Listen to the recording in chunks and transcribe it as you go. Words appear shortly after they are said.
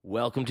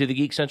Welcome to the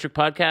Geek Centric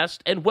Podcast,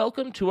 and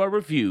welcome to our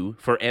review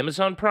for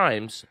Amazon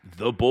Prime's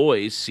The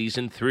Boys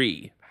Season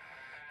 3.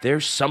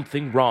 There's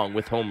something wrong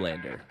with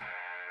Homelander.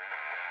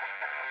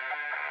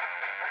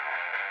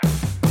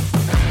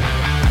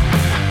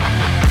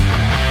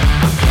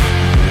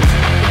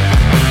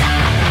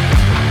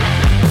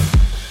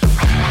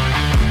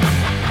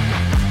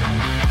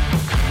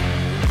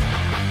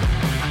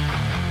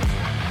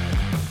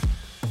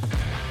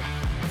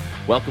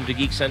 Welcome to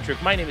Geek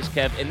Centric. My name is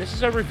Kev, and this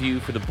is our review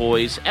for The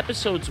Boys,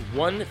 episodes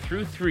 1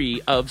 through 3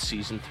 of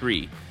Season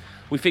 3.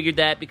 We figured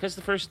that because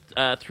the first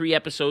 3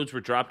 episodes were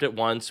dropped at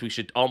once, we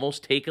should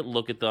almost take a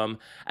look at them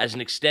as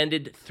an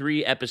extended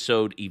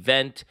 3-episode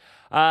event.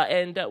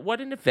 And what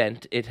an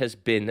event it has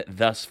been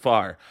thus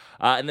far.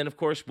 And then, of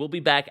course, we'll be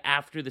back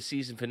after the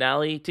season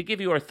finale to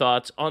give you our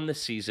thoughts on the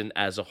season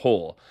as a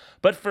whole.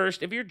 But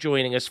first, if you're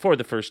joining us for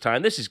the first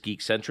time, this is Geek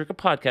Centric, a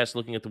podcast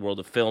looking at the world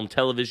of film,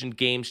 television,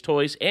 games,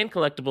 toys, and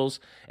collectibles,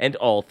 and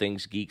all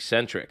things geek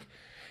centric.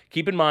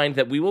 Keep in mind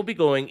that we will be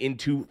going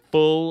into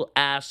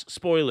full-ass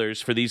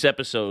spoilers for these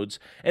episodes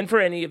and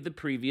for any of the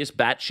previous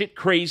batshit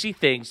crazy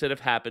things that have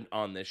happened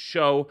on this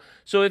show.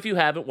 So if you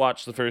haven't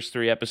watched the first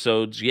 3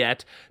 episodes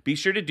yet, be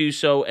sure to do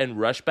so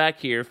and rush back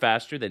here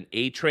faster than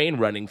a train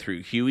running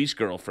through Huey's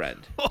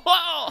girlfriend.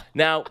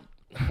 Now,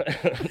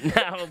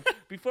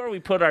 before we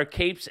put our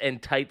capes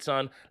and tights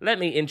on, let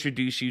me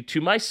introduce you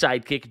to my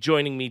sidekick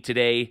joining me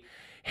today.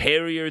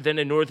 Hairier than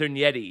a northern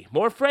yeti,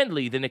 more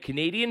friendly than a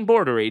Canadian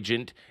border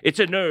agent.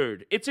 It's a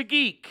nerd. It's a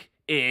geek.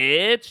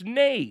 It's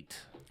Nate.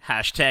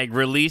 Hashtag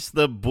release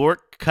the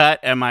Bork cut.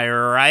 Am I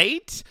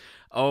right?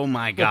 Oh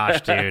my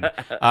gosh, dude.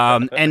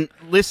 And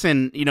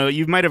listen,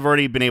 you might have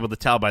already been able to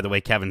tell by the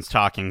way Kevin's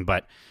talking,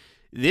 but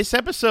this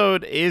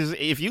episode is,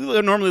 if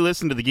you normally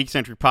listen to the Geek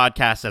Centric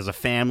Podcast as a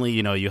family,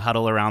 you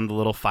huddle around the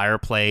little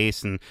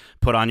fireplace and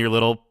put on your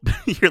little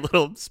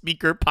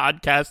speaker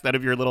podcast out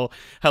of your little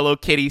Hello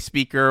Kitty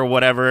speaker or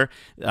whatever.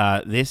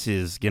 This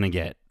is going to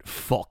get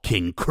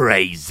fucking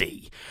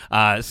crazy.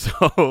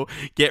 So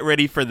get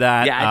ready for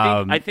that.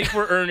 Yeah, I think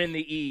we're earning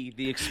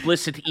the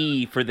explicit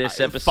E for this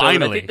episode.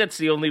 Finally. I think that's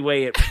the only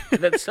way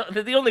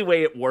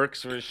it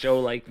works for a show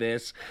like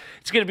this.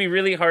 It's going to be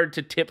really hard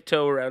to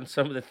tiptoe around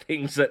some of the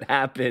things that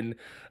happen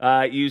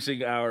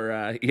using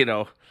our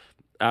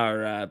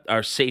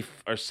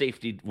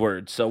safety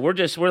words. So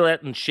we're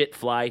letting shit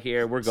fly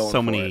here. We're going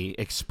so many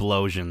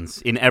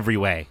explosions in every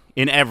way.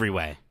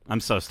 I'm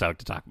so stoked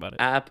to talk about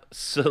it.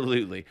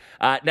 Absolutely.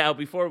 Now,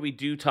 before we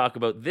do talk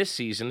about this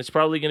season, it's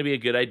probably going to be a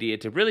good idea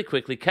to really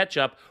quickly catch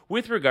up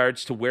with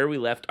regards to where we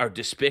left our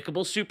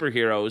despicable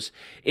superheroes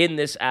in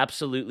this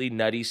absolutely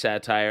nutty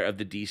satire of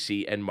the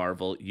DC and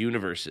Marvel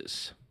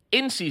universes.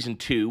 In Season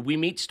 2, we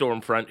meet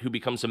Stormfront, who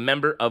becomes a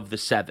member of the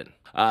Seven.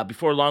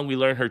 Before long, we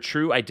learn her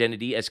true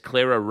identity as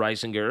Clara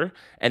Reisinger,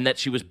 and that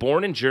she was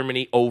born in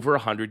Germany over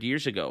 100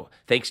 years ago.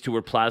 Thanks to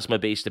her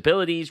plasma-based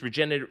abilities,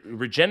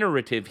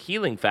 regenerative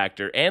healing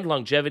factor, and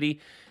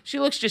longevity, she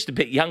looks just a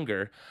bit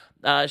younger.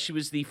 She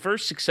was the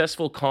first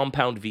successful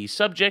Compound V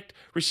subject,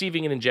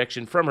 receiving an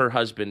injection from her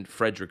husband,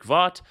 Frederick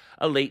Vought,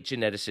 a late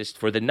geneticist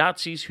for the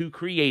Nazis who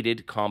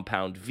created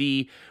Compound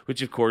V,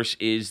 which, of course,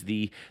 is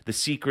the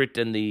secret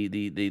and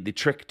the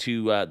trick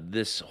to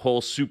this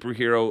whole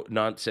superhero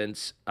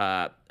nonsense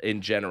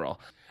in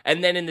general.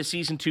 And then in the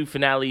Season 2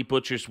 finale,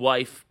 Butcher's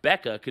wife,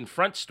 Becca,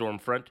 confronts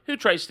Stormfront, who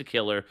tries to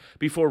kill her,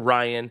 before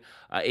Ryan,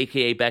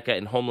 a.k.a. Becca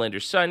and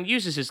Homelander's son,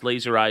 uses his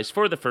laser eyes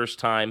for the first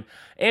time,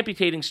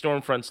 amputating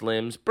Stormfront's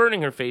limbs,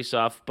 burning her face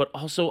off, but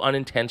also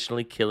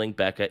unintentionally killing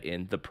Becca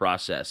in the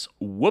process.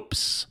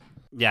 Whoops.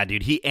 Yeah,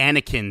 dude, he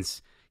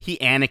Anakins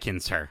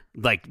her,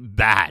 like,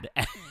 bad.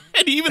 And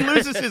he even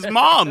loses his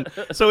mom.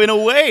 So in a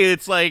way,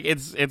 it's like,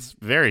 it's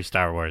very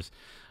Star Wars.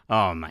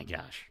 Oh, my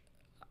gosh.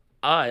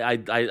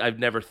 I've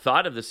never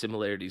thought of the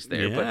similarities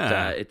there, Yeah.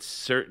 but it's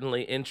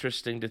certainly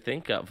interesting to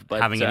think of.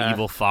 But having an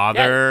evil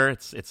father,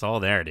 yeah. it's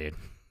all there, dude.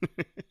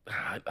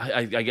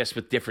 I guess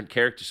with different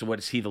characters. So what,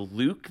 is he the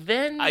Luke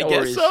then? I Or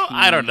guess is so. he...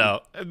 I don't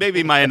know.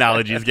 Maybe my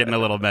analogy is getting a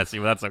little messy,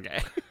 but that's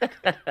okay.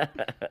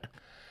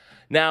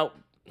 Now,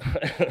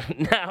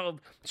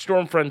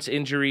 Stormfront's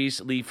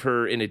injuries leave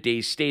her in a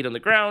dazed state on the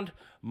ground,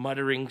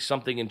 muttering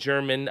something in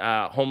German.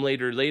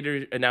 Homelander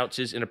later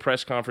announces in a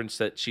press conference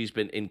that she's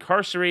been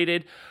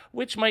incarcerated,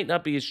 which might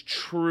not be as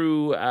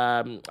true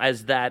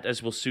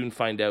as we'll soon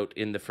find out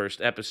in the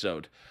first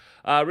episode.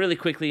 Really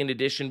quickly, in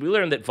addition, we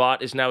learn that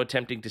Vought is now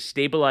attempting to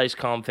stabilize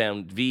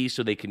Compound V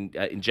so they can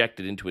inject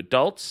it into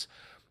adults.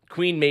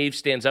 Queen Maeve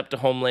stands up to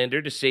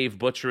Homelander to save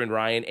Butcher and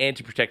Ryan and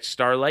to protect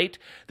Starlight.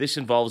 This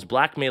involves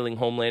blackmailing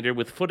Homelander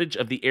with footage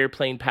of the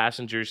airplane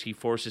passengers he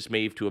forces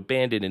Maeve to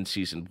abandon in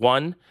Season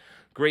 1.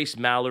 Grace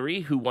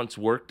Mallory, who once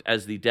worked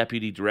as the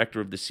deputy director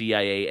of the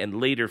CIA and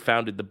later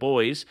founded the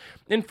Boys,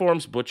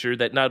 informs Butcher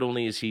that not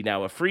only is he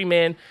now a free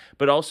man,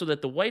 but also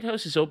that the White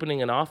House is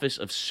opening an office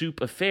of soup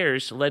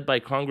affairs led by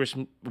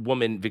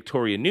Congresswoman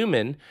Victoria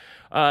Newman,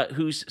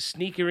 who's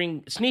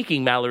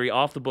sneaking Mallory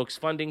off the books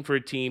funding for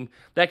a team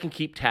that can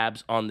keep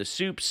tabs on the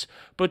Supes.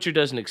 Butcher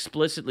doesn't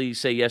explicitly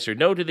say yes or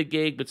no to the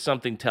gig, but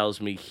something tells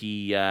me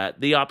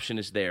the option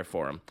is there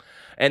for him.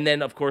 And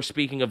then, of course,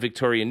 speaking of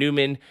Victoria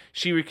Newman,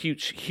 she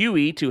recruits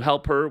Huey to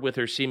help her with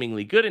her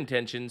seemingly good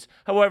intentions.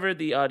 However,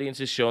 the audience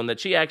is shown that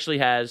she actually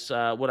has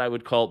what I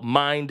would call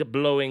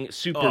mind-blowing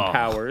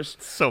superpowers.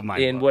 So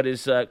mind-blowing. In what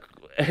is...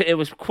 it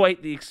was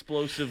quite the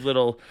explosive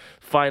little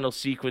final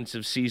sequence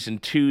of season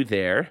 2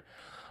 there.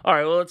 All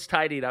right, well, let's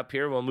tidy it up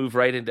here. We'll move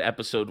right into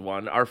episode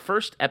 1. Our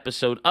first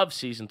episode of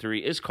season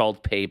 3 is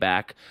called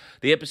Payback.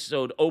 The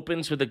episode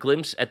opens with a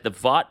glimpse at the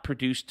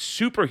Vought-produced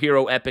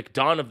superhero epic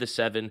Dawn of the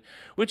Seven,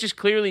 which has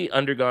clearly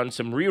undergone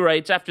some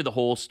rewrites after the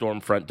whole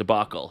Stormfront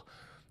debacle.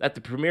 At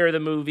the premiere of the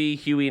movie,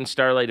 Huey and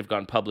Starlight have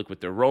gone public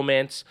with their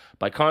romance.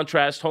 By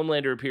contrast,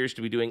 Homelander appears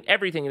to be doing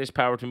everything in his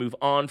power to move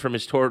on from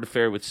his torrid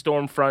affair with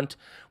Stormfront.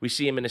 We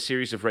see him in a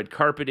series of red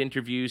carpet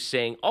interviews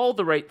saying all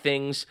the right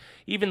things,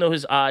 even though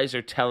his eyes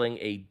are telling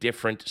a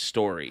different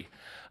story.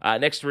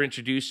 Next, we're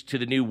introduced to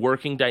the new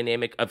working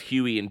dynamic of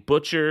Huey and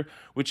Butcher,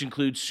 which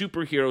includes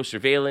superhero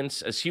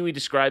surveillance. As Huey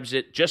describes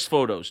it, just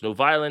photos, no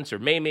violence or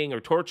maiming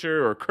or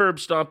torture or curb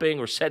stomping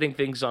or setting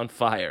things on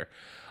fire.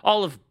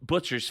 All of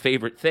Butcher's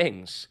favorite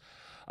things.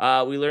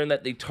 We learn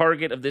that the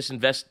target of this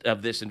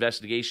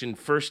investigation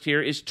first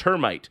here is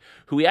Termite,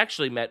 who we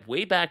actually met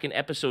way back in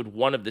episode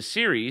 1 of the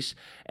series,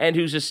 and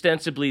who's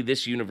ostensibly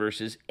this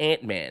universe's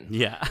Ant-Man.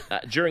 Yeah.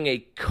 During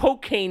a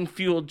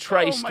cocaine-fueled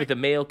tryst with a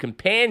male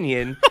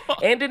companion,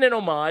 and in an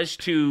homage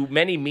to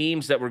many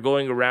memes that were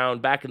going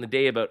around back in the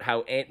day about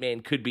how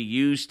Ant-Man could be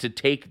used to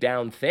take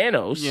down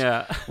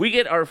Thanos, we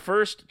get our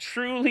first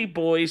truly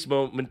boys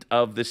moment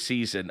of the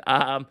season.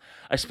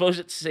 I suppose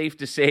it's safe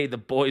to say the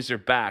boys are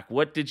back.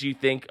 What did you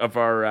think of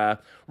our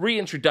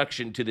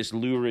reintroduction to this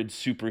lurid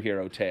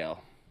superhero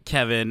tale?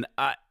 Kevin,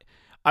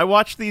 I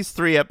watched these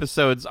 3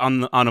 episodes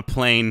on a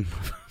plane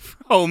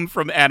home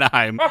from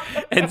Anaheim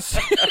and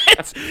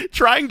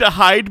trying to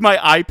hide my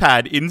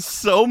iPad in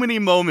so many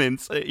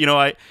moments. You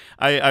know,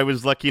 I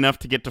was lucky enough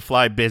to get to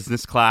fly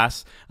business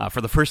class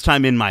for the first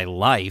time in my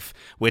life,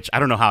 which I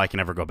don't know how I can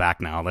ever go back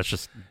now. Let's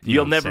just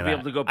You'll never be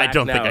able to go back. I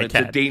don't now. think I it's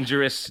can. A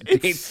dangerous.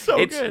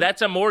 Good.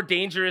 That's a more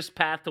dangerous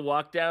path to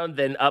walk down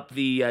than up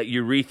the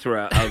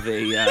urethra of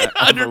a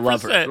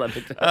lover.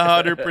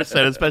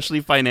 100%,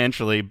 especially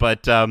financially.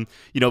 But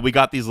you know, we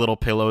got these little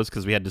pillows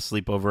because we had to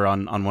sleep over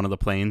on one of the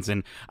planes,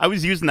 and I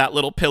was using that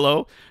little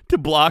pillow to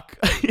block,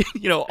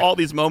 you know, all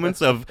these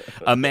moments of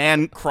a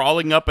man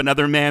crawling up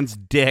another man's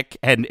dick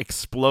and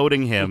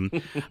exploding him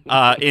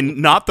in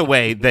not the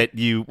way that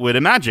you would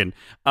imagine.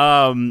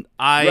 Right.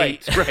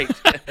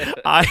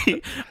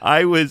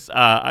 I was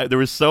there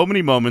was so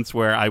many moments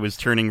where I was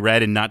turning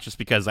red, and not just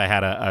because I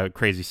had a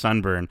crazy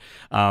sunburn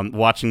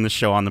watching the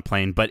show on the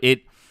plane, but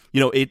it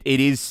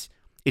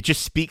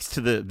just speaks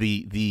to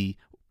the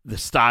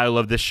style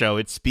of the show.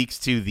 It speaks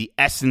to the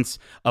essence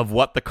of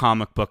what the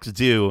comic books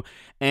do.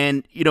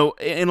 And, you know,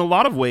 in a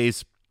lot of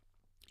ways,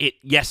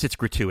 it's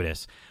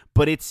gratuitous,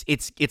 but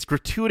it's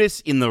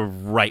gratuitous in the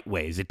right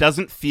ways. It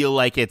doesn't feel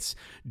like it's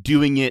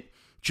doing it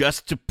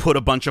just to put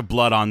a bunch of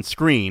blood on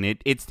screen.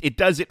 It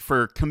does it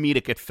for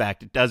comedic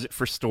effect. It does it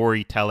for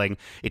storytelling.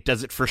 It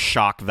does it for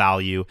shock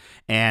value.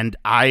 And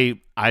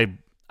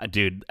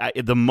dude,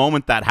 the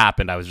moment that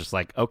happened, I was just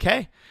like,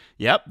 okay,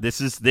 yep, this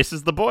is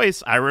the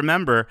boys. I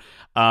remember.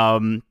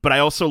 But I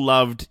also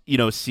loved, you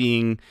know,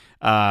 seeing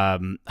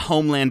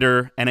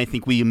Homelander, and I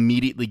think we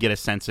immediately get a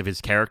sense of his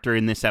character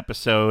in this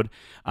episode.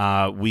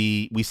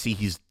 We see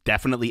he's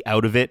definitely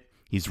out of it.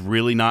 He's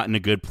really not in a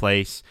good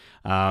place.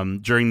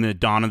 During the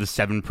Dawn of the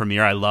Seven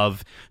premiere, I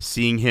love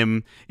seeing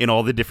him in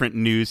all the different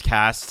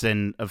newscasts,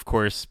 and of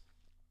course,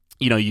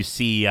 you know, you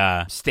see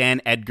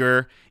Stan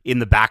Edgar in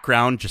the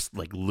background, just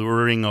like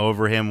luring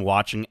over him,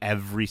 watching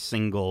every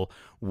single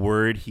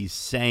word he's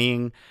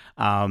saying.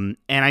 And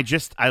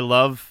I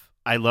love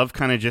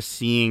kind of just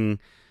seeing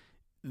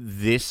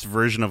this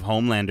version of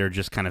Homelander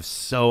just kind of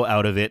so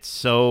out of it,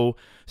 so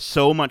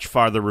much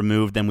farther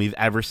removed than we've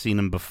ever seen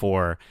him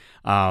before.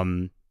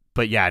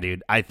 But yeah,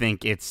 dude, I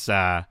think it's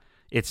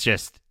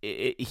just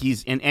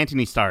and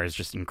Anthony Starr is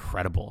just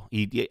incredible.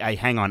 I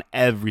hang on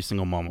every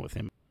single moment with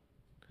him.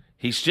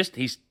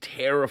 He's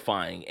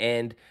terrifying,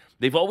 and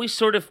they've always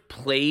sort of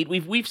played.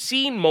 We've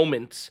seen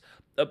moments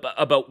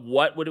about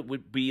what it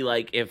would be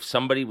like if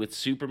somebody with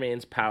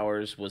Superman's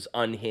powers was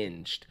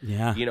unhinged.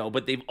 Yeah, you know,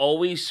 but they've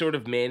always sort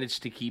of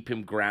managed to keep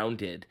him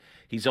grounded.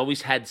 He's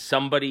always had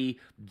somebody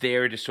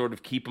there to sort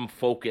of keep him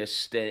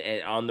focused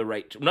and on the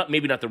right,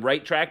 maybe not the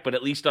right track, but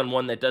at least on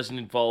one that doesn't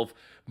involve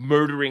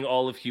murdering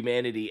all of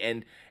humanity.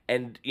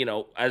 And you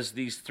know, as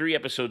these 3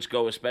 episodes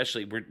go,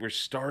 especially, we're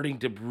starting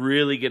to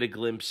really get a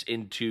glimpse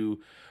into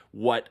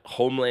what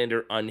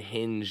Homelander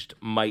unhinged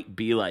might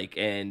be like.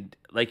 And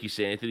like you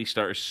say, Anthony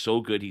Starr is so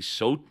good. He's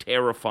so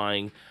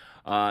terrifying.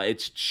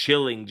 It's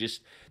chilling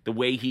just the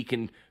way he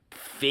can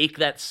fake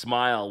that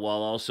smile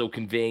while also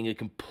conveying a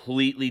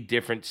completely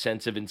different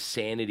sense of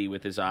insanity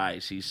with his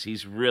eyes.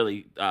 He's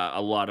really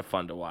a lot of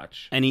fun to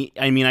watch. And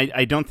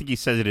I don't think he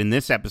says it in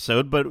this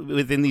episode, but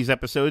within these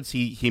episodes,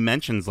 he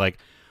mentions, like,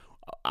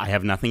 I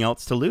have nothing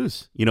else to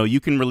lose. You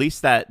can release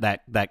that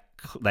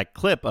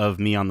clip of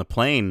me on the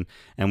plane,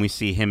 and we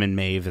see him and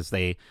Maeve as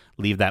they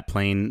leave that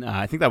plane.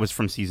 I think that was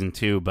from season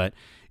 2, but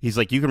he's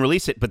like, you can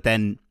release it, but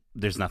then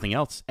there's nothing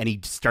else. And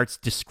he starts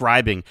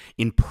describing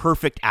in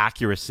perfect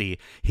accuracy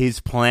his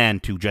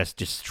plan to just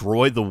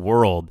destroy the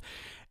world.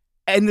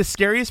 And the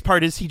scariest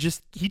part is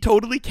he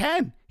totally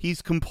can.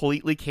 He's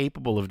completely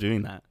capable of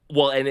doing that.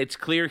 Well, and it's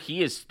clear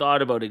he has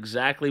thought about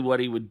exactly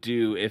what he would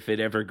do if it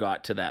ever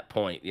got to that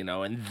point,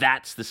 and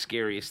that's the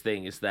scariest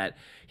thing, is that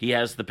he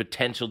has the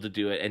potential to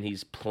do it and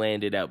he's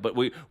planned it out. But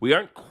we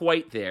aren't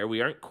quite there. We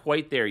aren't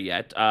quite there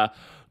yet.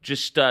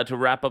 Just to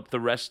wrap up the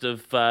rest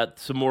of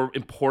some more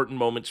important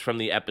moments from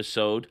the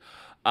episode,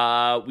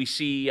 we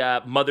see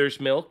Mother's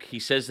Milk. He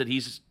says that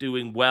he's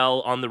doing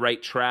well, on the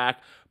right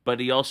track, but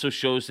he also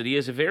shows that he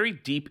has a very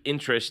deep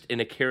interest in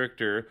a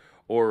character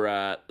or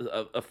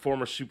a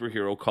former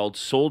superhero called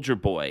Soldier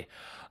Boy.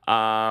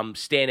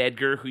 Stan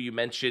Edgar, who you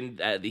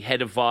mentioned, the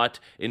head of Vought,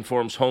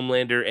 informs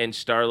Homelander and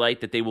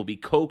Starlight that they will be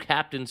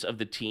co-captains of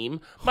the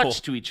team,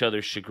 much to each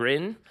other's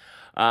chagrin.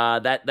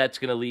 That's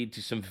going to lead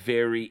to some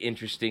very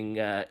interesting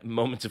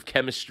moments of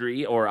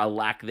chemistry, or a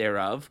lack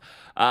thereof.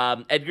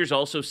 Edgar's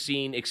also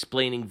seen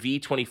explaining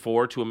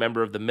V-24 to a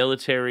member of the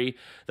military,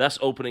 thus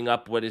opening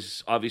up what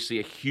is obviously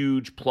a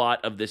huge plot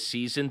of this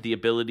season, the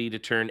ability to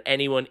turn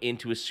anyone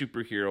into a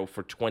superhero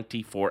for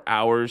 24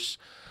 hours.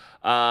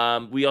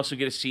 We also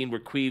get a scene where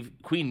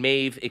Queen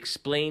Maeve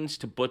explains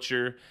to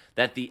Butcher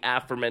that the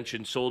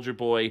aforementioned Soldier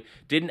Boy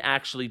didn't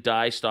actually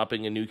die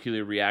stopping a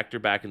nuclear reactor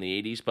back in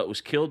the 80s, but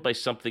was killed by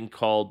something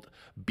called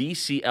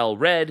BCL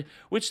Red,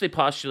 which they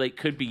postulate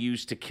could be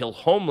used to kill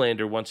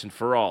Homelander once and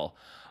for all.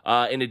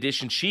 In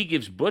addition, she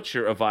gives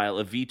Butcher a vial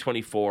of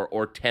V24,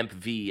 or Temp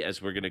V, as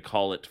we're going to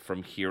call it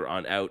from here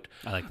on out.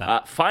 I like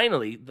that.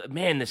 Finally,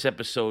 man, this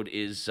episode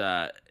is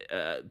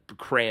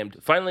crammed.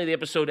 Finally, the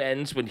episode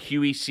ends when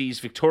Huey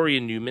sees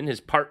Victoria Newman, his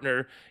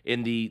partner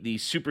in the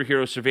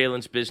superhero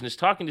surveillance business,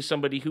 talking to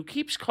somebody who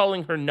keeps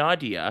calling her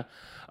Nadia.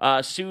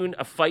 Soon,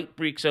 a fight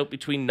breaks out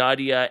between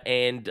Nadia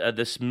and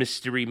this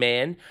mystery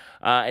man,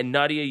 and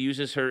Nadia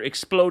uses her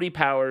explodey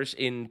powers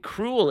in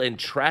cruel and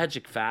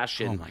tragic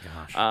fashion. Oh, my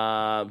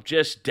gosh.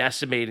 Just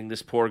decimating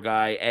this poor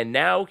guy. And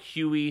now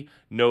Huey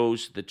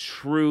knows the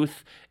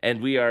truth,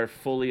 and we are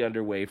fully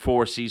underway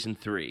for season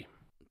 3.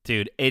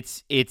 Dude,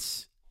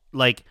 it's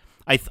like...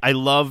 I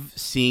love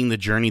seeing the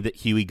journey that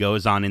Huey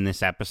goes on in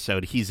this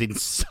episode. He's in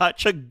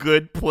such a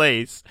good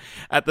place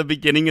at the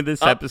beginning of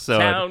this episode.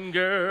 Uptown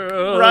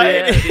Girl,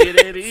 right?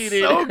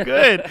 Yeah. So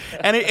good,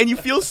 and you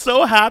feel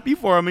so happy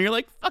for him, and you're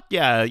like, "Fuck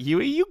yeah,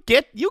 Huey, you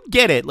get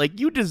it. Like,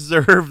 you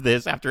deserve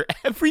this after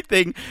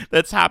everything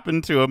that's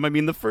happened to him." I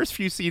mean, the first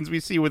few scenes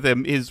we see with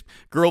him, his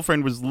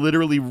girlfriend was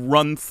literally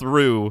run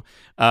through,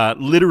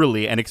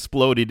 and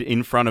exploded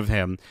in front of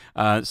him.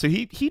 So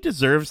he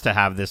deserves to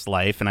have this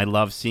life, and I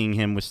love seeing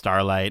him with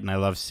Starlight, and I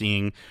love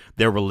seeing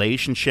their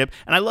relationship,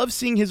 and I love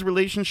seeing his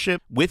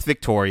relationship with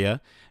Victoria,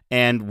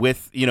 and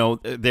with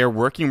their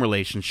working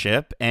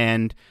relationship.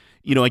 And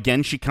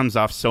again, she comes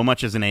off so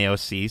much as an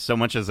AOC, so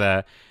much as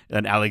an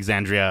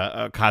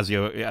Alexandria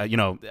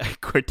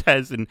Ocasio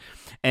Cortez,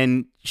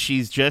 and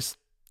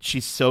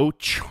she's so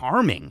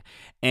charming.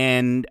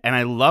 And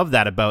I love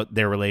that about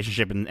their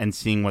relationship, and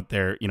seeing what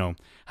they're,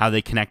 how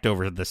they connect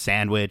over the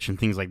sandwich and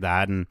things like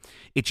that. And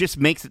it just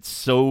makes it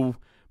so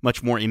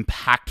much more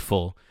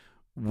impactful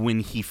when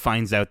he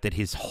finds out that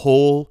his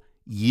whole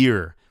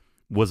year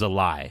was a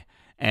lie.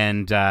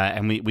 And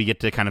we get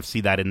to kind of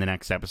see that in the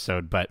next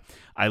episode. But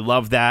I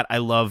love that. I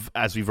love,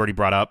 as we've already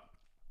brought up,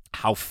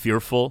 how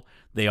fearful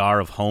they are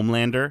of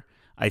Homelander.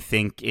 I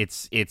think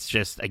it's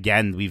just,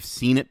 again, we've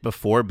seen it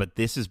before, but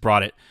this has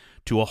brought it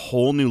to a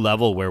whole new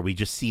level where we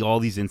just see all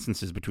these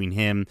instances between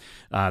him.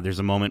 There's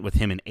a moment with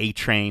him and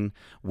A-Train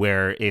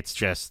where it's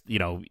just,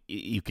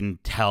 you can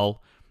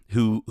tell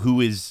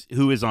who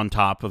is on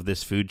top of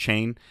this food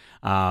chain.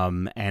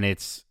 And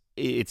it's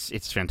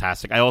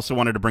fantastic. I also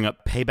wanted to bring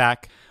up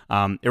Payback.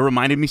 It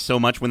reminded me so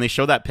much when they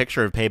show that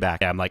picture of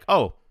Payback. I'm like,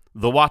 oh,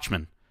 The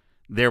Watchmen.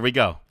 There we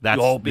go.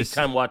 That's big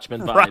time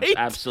Watchmen vibes. Right?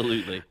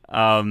 Absolutely.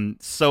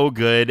 So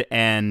good,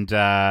 and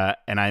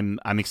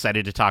I'm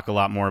excited to talk a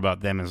lot more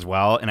about them as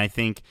well. And I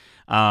think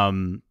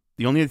the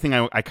only other thing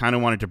I kind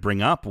of wanted to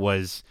bring up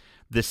was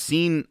the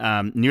scene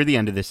near the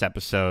end of this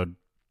episode.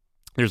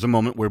 There's a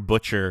moment where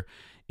Butcher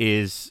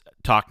is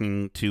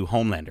talking to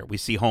Homelander. We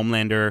see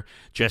Homelander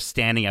just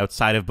standing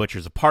outside of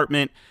Butcher's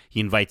apartment. He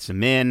invites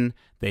him in.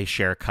 They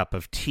share a cup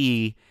of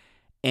tea,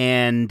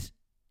 and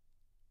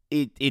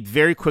it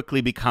very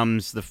quickly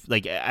becomes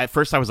at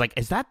first I was like,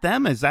 is that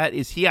them?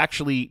 Is he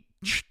actually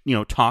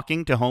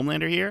talking to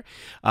Homelander here?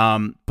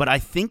 But I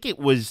think it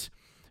was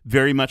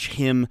very much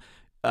him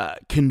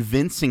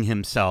convincing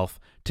himself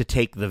to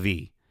take the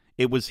V.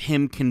 It was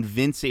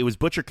it was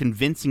Butcher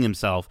convincing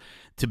himself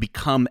to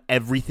become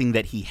everything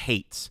that he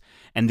hates.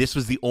 And this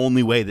was the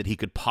only way that he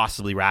could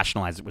possibly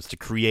rationalize it, was to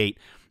create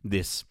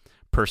this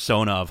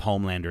persona of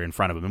Homelander in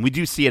front of him. And we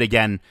do see it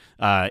again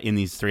in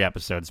these 3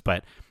 episodes,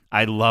 but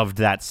I loved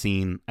that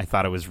scene. I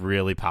thought it was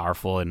really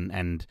powerful.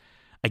 And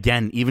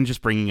again, even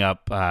just bringing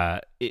up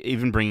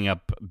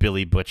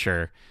Billy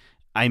Butcher.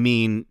 I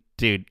mean,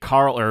 dude,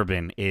 Karl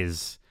Urban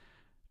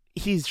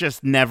he's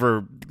just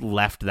never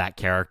left that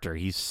character.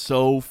 He's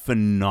so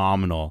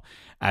phenomenal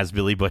as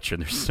Billy Butcher.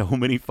 There's so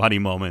many funny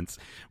moments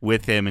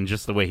with him and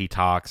just the way he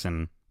talks.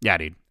 And yeah,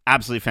 dude,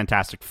 absolutely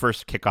fantastic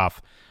first kickoff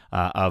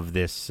of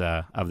this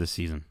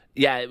season.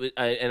 Yeah,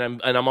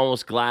 I'm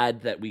almost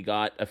glad that we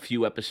got a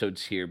few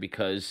episodes here,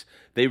 because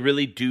they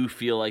really do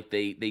feel like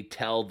they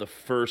tell the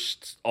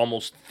first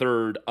almost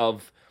third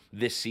of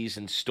this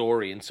season's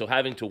story. And so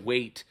having to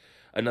wait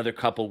another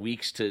couple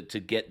weeks to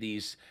get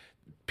these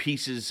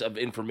pieces of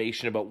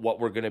information about what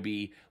we're going to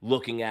be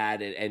looking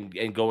at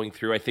and going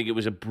through, I think it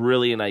was a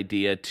brilliant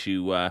idea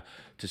to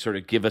sort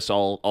of give us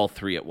all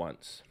 3 at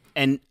once.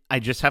 And I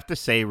just have to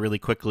say really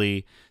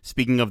quickly,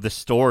 speaking of the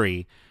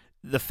story,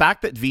 the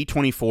fact that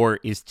V24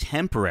 is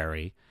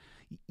temporary,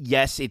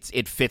 yes,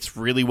 it fits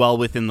really well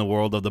within the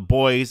world of the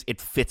boys. It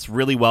fits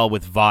really well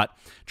with Vought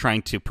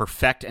trying to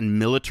perfect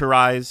and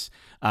militarize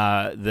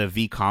the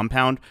V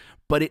compound,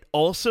 but it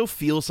also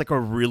feels like a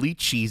really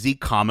cheesy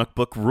comic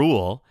book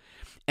rule.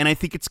 And I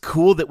think it's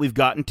cool that we've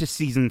gotten to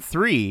season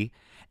 3,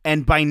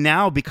 and by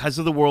now, because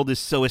of the world is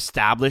so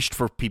established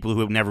for people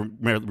who have never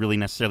really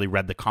necessarily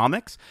read the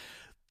comics,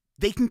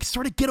 they can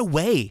sort of get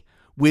away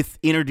with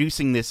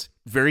introducing this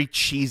very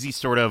cheesy,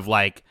 sort of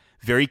like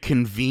very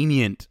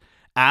convenient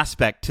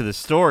aspect to the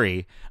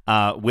story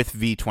with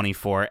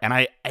V24,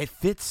 and it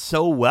fits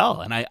so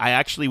well. And I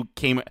actually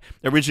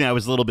originally I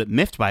was a little bit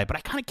miffed by it, but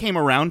I kind of came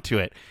around to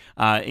it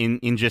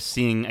in just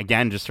seeing,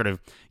 again, just sort of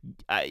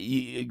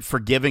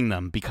forgiving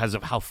them because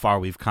of how far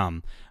we've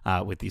come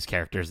with these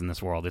characters in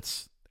this world.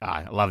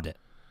 I loved it.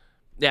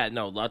 Yeah,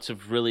 no, lots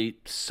of really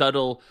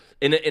subtle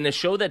in a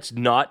show that's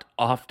not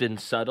often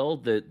subtle.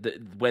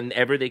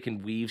 Whenever they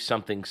can weave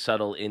something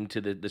subtle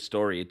into the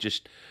story, it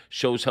just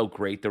shows how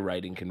great the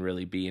writing can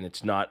really be, and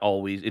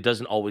it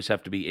doesn't always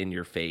have to be in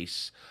your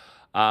face.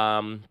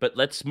 But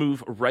let's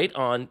move right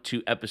on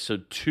to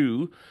episode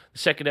 2. The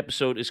second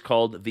episode is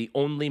called "The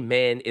Only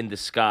Man in the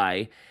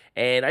Sky."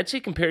 And I'd say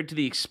compared to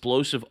the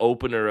explosive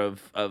opener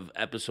of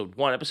episode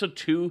 1, episode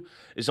 2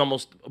 is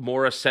almost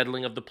more a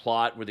settling of the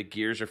plot, where the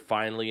gears are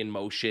finally in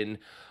motion.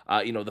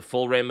 The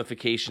full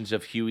ramifications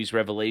of Huey's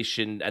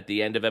revelation at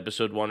the end of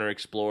episode 1 are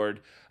explored,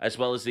 as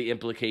well as the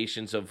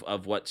implications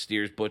of what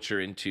steers Butcher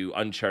into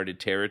uncharted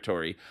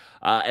territory.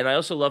 And I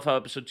also love how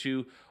episode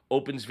 2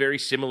 opens very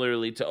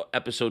similarly to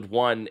episode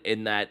 1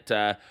 in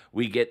that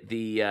we get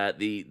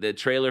the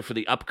trailer for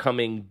the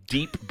upcoming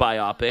Deep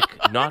biopic,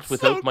 Not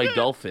Without so My good.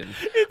 Dolphin,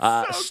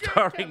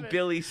 starring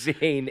Billy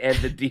Zane and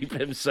the Deep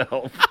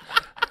himself.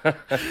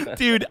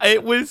 Dude,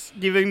 it was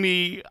giving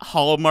me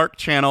Hallmark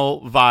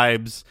Channel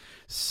vibes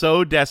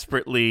so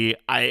desperately.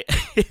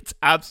 It's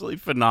absolutely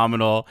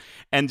phenomenal,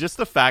 and just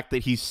the fact that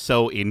he's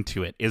so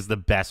into it is the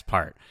best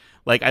part.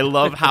 Like, I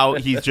love how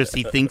he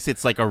thinks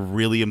it's like a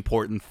really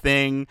important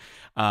thing,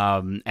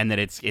 and that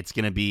it's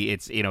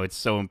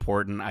so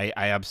important. I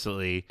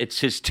absolutely, it's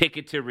his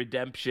ticket to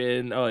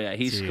redemption. Oh yeah,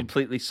 he's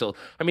completely sold.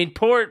 I mean,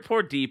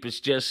 poor Deep is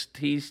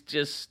he's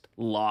just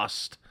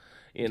lost.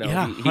 Yeah,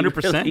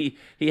 100%.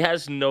 He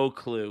has no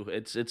clue.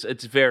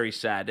 It's very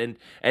sad,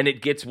 and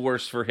it gets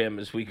worse for him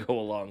as we go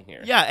along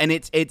here. Yeah, and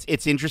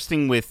it's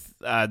interesting with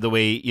the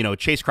way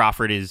Chase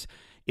Crawford is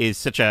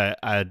such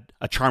a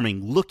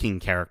charming looking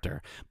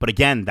character. But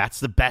again, that's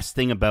the best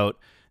thing about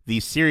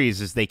these series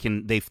is they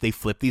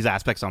flip these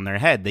aspects on their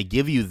head. They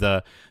give you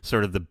the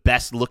sort of the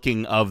best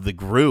looking of the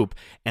group,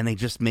 and they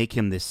just make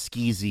him this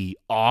skeezy,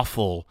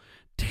 awful,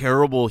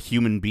 terrible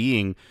human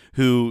being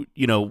who,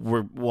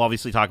 we'll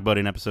obviously talk about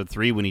in episode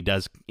 3 when he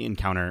does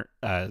encounter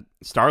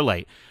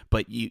Starlight,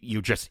 but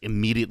you just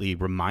immediately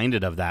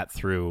reminded of that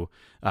through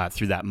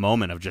that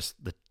moment of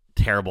just the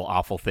terrible,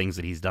 awful things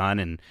that he's done.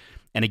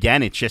 And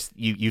again, it's just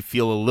you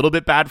feel a little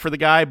bit bad for the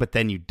guy, but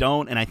then you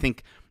don't. And I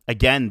think,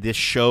 again, this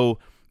show,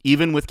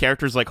 even with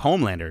characters like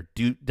Homelander,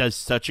 does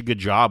such a good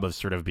job of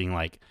sort of being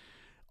like,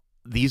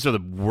 these are the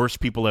worst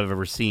people I've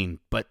ever seen.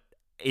 But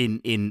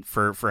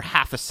for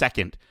half a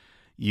second,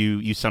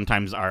 you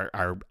sometimes are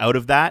out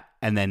of that,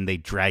 and then they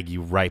drag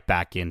you right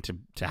back into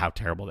how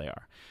terrible they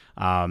are.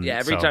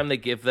 Every time they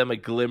give them a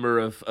glimmer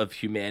of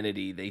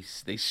humanity,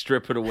 they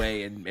strip it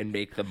away and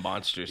make them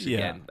monsters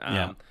again.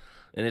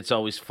 And it's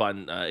always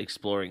fun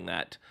exploring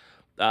that.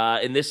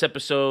 In this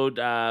episode,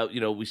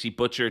 we see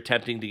Butcher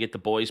attempting to get the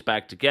boys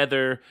back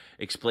together,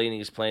 explaining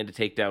his plan to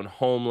take down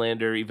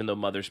Homelander, even though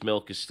Mother's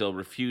Milk is still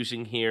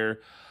refusing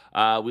here.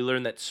 We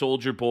learn that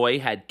Soldier Boy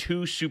had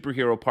 2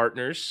 superhero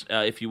partners,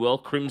 if you will,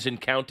 Crimson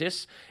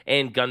Countess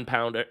and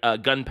Gunpowder,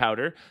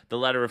 the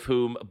latter of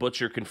whom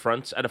Butcher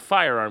confronts at a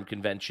firearm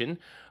convention,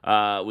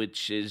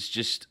 which is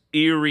just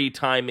eerie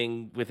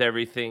timing with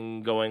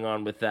everything going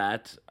on with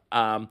that.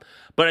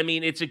 But I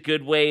mean, it's a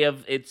good way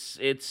of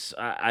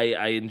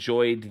I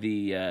enjoyed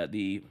the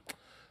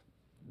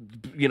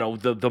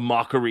the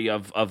mockery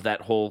of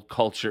that whole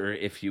culture,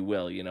 if you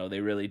will. They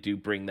really do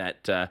bring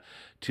that to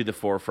the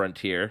forefront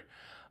here.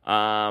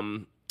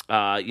 And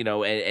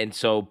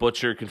so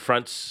Butcher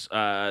confronts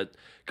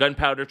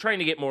Gunpowder, trying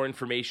to get more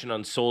information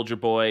on Soldier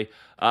Boy.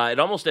 It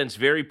almost ends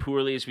very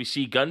poorly as we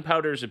see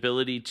Gunpowder's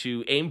ability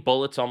to aim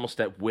bullets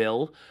almost at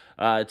will.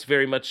 It's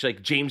very much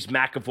like James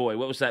McAvoy.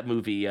 What was that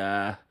movie?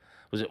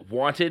 Was it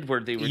Wanted,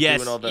 where they were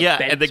doing all the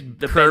and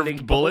the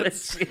curved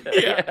bullets?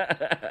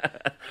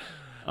 Yeah.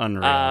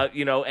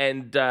 Unreal.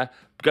 And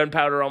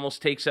Gunpowder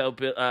almost takes out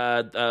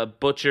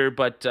Butcher,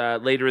 but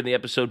later in the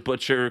episode,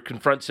 Butcher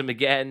confronts him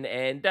again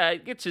and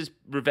gets his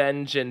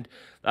revenge, and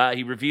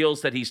he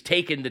reveals that he's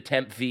taken the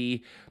Temp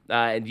V,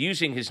 and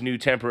using his new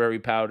temporary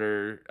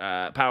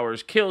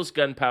powers, kills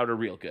Gunpowder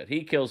real good.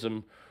 He kills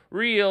him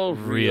real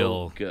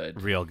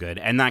good. Real good.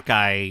 And that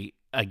guy,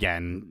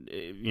 again,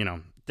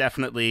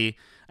 definitely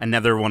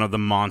another one of the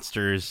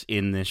monsters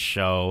in this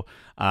show.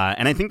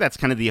 And I think that's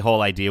kind of the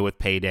whole idea with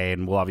Payday,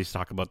 and we'll obviously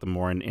talk about them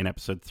more in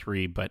episode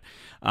 3. But,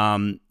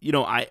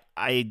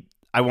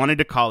 I wanted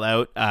to call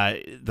out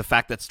the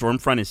fact that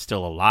Stormfront is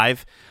still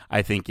alive,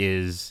 I think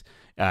is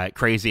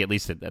crazy, at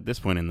least at this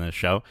point in the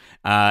show.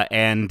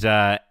 And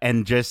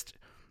just,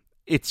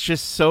 it's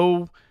just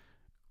so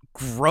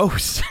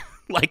gross.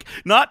 Like,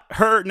 not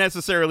her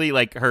necessarily,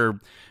 like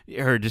her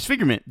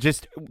disfigurement,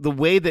 just the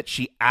way that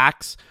she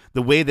acts,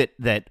 the way that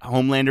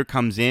Homelander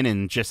comes in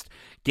and just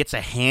gets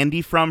a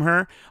handy from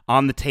her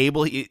on the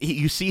table.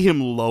 You see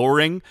him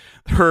lowering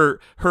her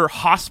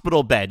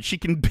hospital bed. She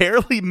can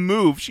barely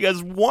move. She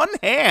has one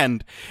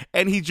hand,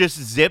 and he just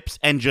zips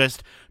and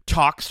just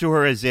talks to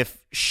her as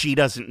if she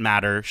doesn't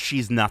matter.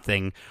 She's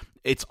nothing.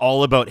 It's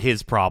all about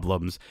his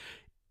problems.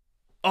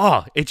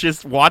 Oh, it's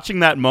just watching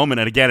that moment,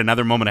 and again,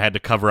 another moment I had to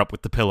cover up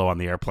with the pillow on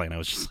the airplane. I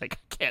was just like,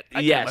 I can't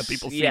let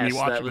people see me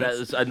watching this. That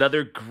was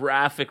another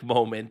graphic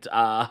moment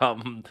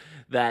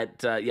that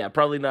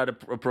probably not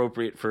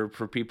appropriate for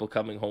people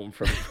coming home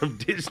from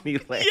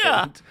Disneyland.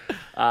 Yeah.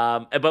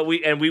 But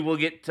we will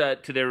get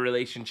to their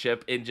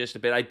relationship in just a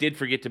bit. I did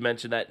forget to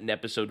mention that in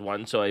episode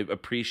 1, so I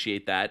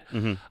appreciate that.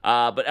 Mm-hmm.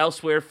 But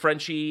elsewhere,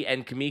 Frenchie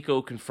and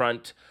Kimiko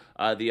confront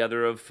the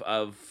other of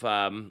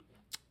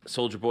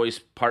Soldier Boy's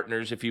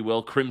partners, if you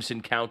will,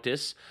 Crimson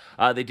Countess.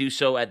 They do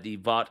so at the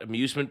Vought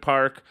amusement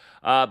park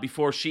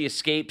before she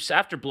escapes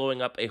after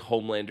blowing up a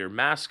Homelander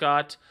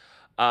mascot.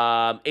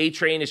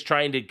 A-Train is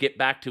trying to get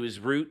back to his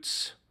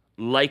roots,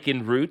 like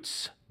in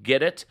Roots.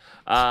 Get it?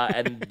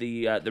 And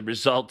the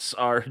results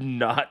are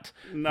not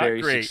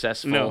very great.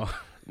 Successful.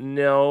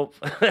 No,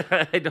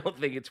 I don't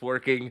think it's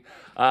working.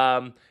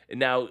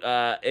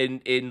 Now,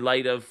 in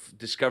light of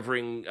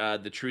discovering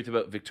the truth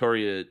about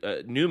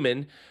Victoria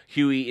Newman,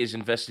 Huey is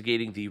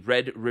investigating the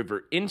Red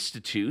River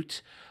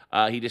Institute.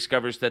 He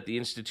discovers that the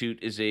Institute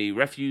is a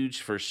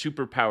refuge for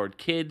superpowered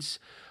kids,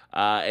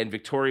 and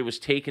Victoria was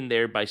taken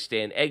there by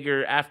Stan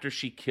Edgar after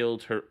she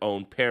killed her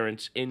own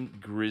parents in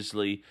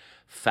grisly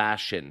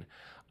fashion.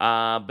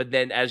 But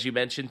then, as you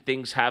mentioned,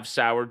 things have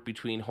soured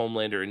between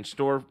Homelander and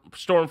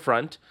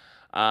Stormfront.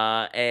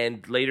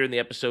 And later in the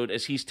episode,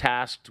 as he's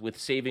tasked with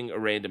saving a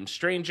random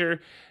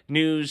stranger,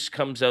 news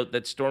comes out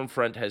that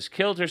Stormfront has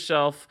killed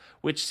herself,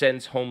 which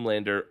sends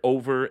Homelander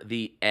over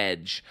the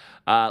edge.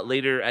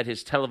 Later at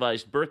his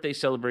televised birthday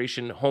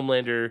celebration,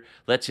 Homelander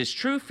lets his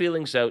true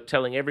feelings out,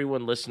 telling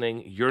everyone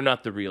listening, "You're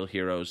not the real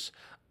heroes.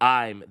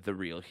 I'm the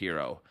real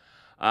hero."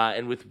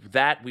 And with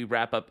that, we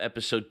wrap up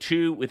episode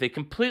 2 with a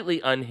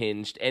completely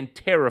unhinged and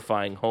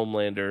terrifying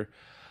Homelander.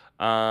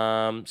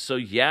 So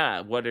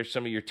yeah, what are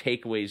some of your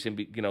takeaways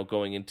in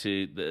going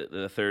into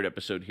the third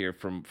episode here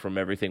from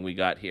everything we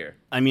got here?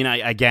 I mean,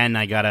 I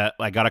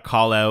gotta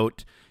call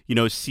out,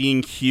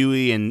 seeing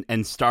Huey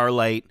and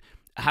Starlight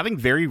having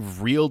very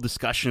real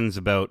discussions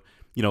about,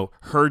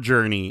 her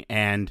journey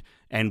and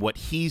what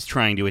he's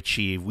trying to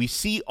achieve. We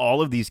see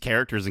all of these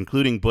characters,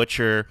 including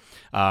Butcher,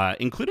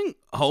 including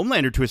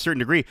Homelander to a certain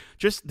degree,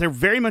 they're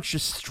very much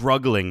just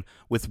struggling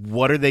with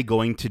what are they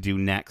going to do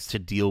next to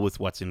deal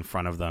with what's in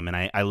front of them. And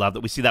I love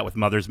that we see that with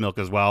Mother's Milk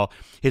as well,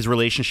 his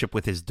relationship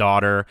with his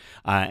daughter,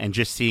 and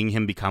just seeing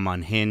him become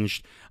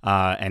unhinged,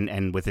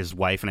 and with his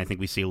wife. And I think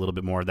we see a little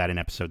bit more of that in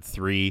episode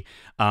 3.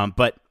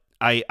 But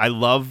I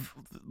love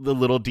the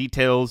little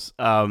details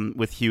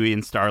with Huey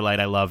and Starlight.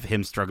 I love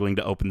him struggling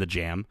to open the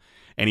jam,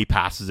 and he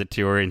passes it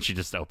to her, and she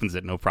just opens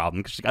it no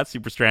problem because she got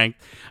super strength.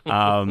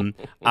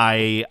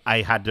 I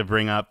had to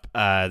bring up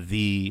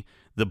the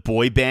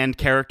boy band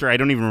character. I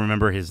don't even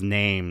remember his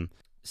name.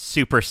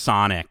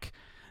 Supersonic,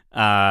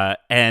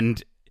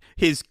 and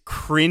his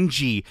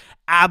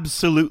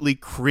absolutely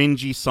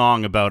cringy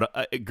song about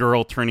a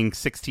girl turning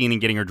 16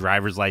 and getting her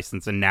driver's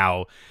license, and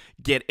now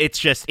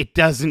it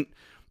doesn't.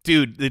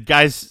 Dude, the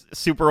guy's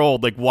super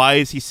old. Like, why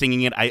is he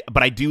singing it?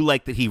 But I do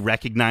like that he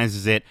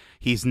recognizes it.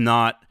 He's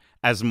not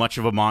as much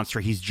of a monster.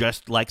 He's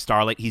just like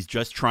Starlight. He's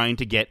just trying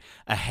to get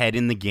ahead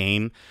in the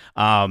game.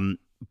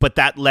 But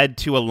that led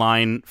to a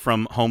line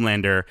from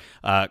Homelander,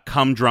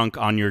 come drunk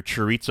on your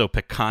chorizo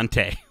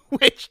picante,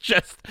 which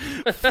just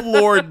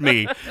floored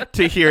me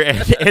to hear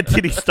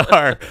Anthony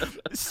Starr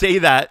say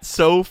that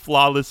so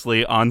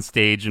flawlessly on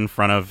stage in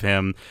front of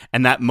him.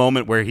 And that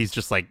moment where he's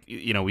just like,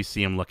 we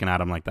see him looking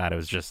at him like that. It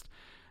was just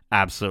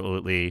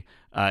absolutely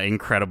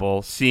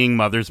incredible. Seeing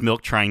Mother's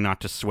Milk trying not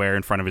to swear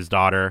in front of his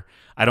daughter.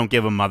 I don't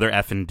give a mother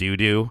effing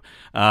doo-doo.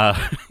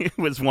 It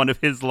was one of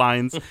his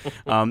lines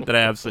that I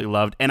absolutely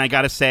loved. And I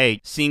got to say,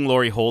 seeing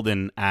Laurie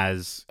Holden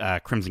as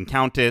Crimson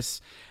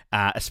Countess,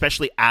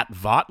 especially at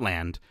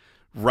Votland,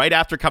 right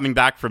after coming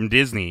back from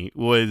Disney,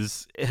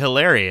 was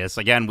hilarious.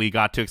 Again, we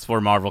got to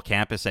explore Marvel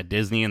Campus at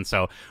Disney, and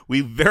so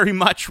we very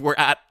much were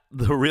at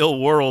the real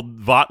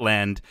world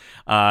Votland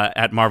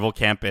at Marvel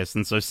Campus.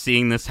 And so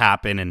seeing this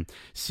happen and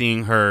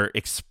seeing her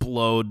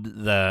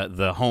explode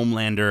the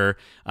Homelander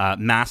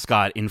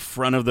mascot in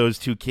front of those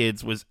two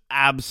kids was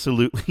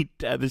absolutely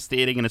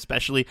devastating. And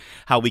especially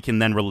how we can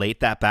then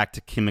relate that back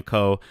to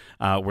Kimiko,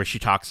 where she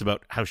talks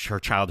about how her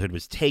childhood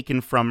was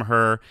taken from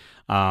her.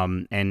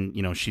 And,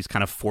 she's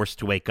kind of forced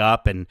to wake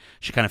up, and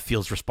she kind of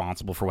feels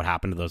responsible for what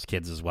happened to those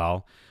kids as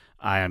well.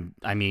 I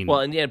mean...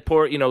 Well, and yeah,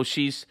 poor,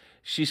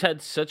 she's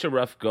had such a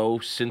rough go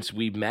since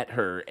we met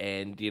her,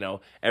 and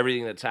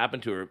everything that's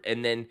happened to her,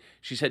 and then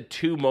she's had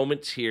two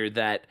moments here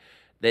that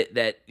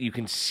you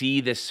can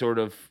see this sort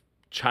of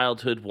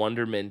childhood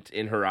wonderment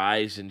in her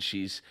eyes, and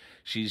she's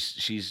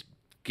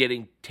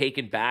getting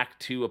taken back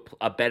to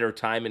a better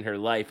time in her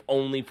life,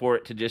 only for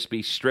it to just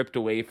be stripped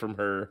away from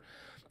her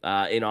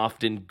in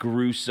often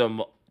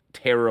gruesome,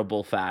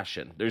 terrible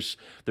fashion. There's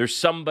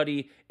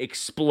somebody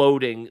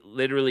exploding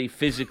literally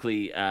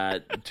physically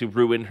to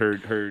ruin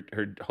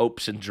her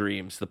hopes and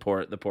dreams. The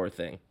poor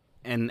thing.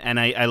 And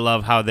I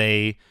love how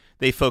they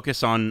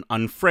focus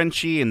on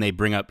Frenchie, and they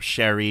bring up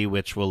Sherry,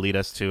 which will lead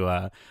us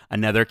to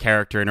another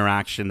character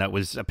interaction that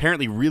was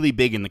apparently really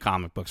big in the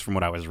comic books from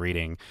what I was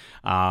reading.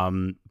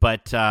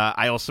 But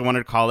I also wanted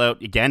to call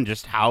out again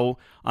just how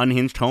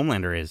unhinged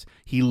Homelander is.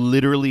 He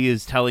literally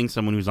is telling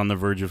someone who's on the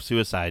verge of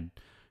suicide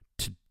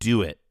to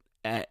do it.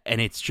 And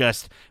it's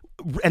just,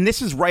 and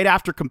this is right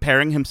after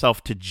comparing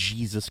himself to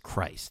Jesus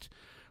Christ.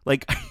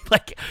 Like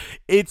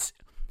it's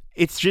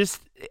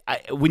just,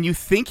 when you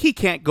think he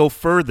can't go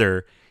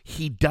further,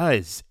 he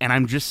does. And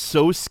I'm just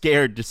so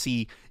scared to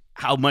see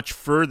how much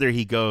further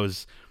he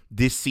goes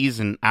this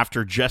season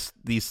after just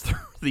these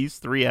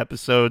three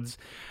episodes.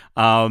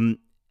 And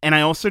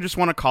I also just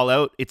want to call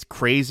out, it's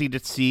crazy to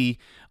see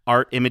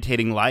art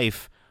imitating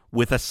life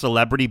with a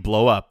celebrity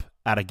blow up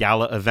at a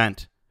gala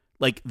event.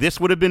 Like, this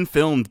would have been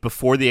filmed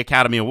before the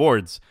Academy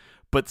Awards,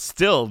 but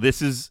still,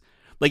 this is,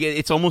 like,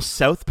 it's almost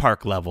South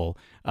Park level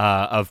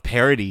of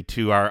parody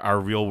to our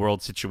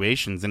real-world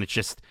situations, and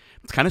it's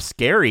kind of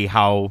scary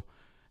how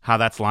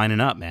that's lining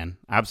up, man.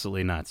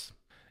 Absolutely nuts.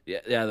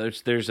 Yeah.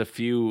 There's a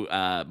few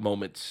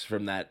moments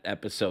from that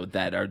episode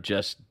that are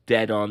just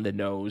dead on the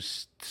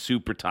nose,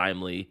 super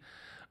timely.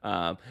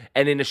 And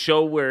in a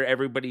show where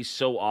everybody's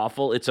so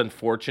awful, it's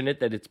unfortunate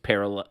that it's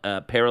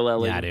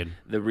paralleling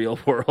the real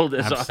world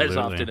as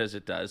often as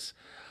it does.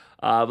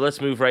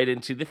 Let's move right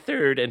into the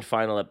third and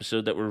final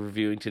episode that we're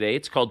reviewing today.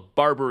 It's called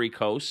Barbary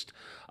Coast.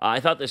 I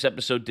thought this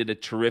episode did a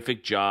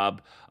terrific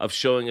job of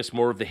showing us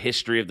more of the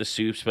history of the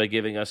Supes by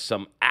giving us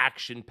some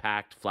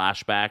action-packed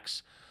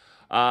flashbacks.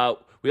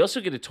 We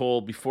also get a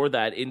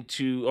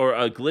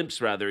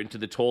glimpse into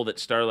the toll that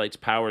Starlight's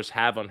powers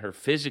have on her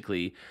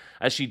physically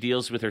as she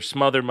deals with her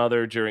smother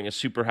mother during a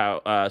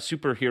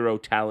superhero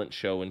talent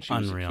show when she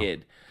was a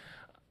kid.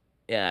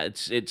 Yeah,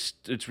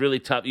 it's really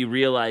tough. You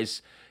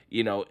realize,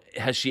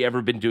 has she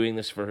ever been doing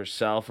this for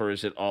herself, or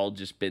has it all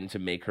just been to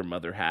make her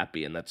mother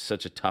happy? And that's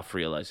such a tough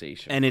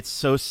realization. And it's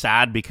so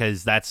sad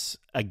because that's,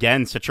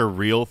 again, such a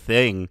real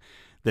thing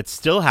that's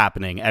still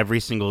happening every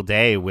single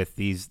day with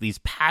these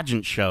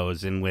pageant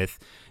shows, and with,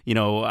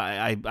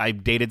 I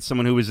dated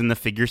someone who was in the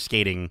figure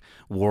skating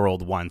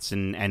world once,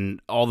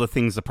 and all the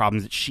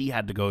problems that she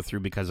had to go through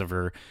because of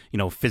her,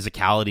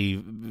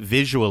 physicality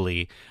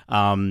visually.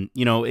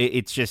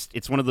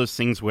 It's one of those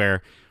things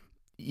where,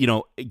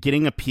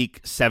 getting a peak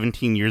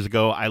 17 years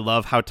ago, I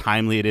love how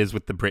timely it is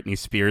with the Britney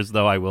Spears,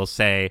 though. I will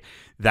say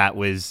that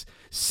was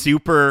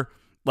super,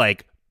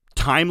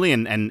 timely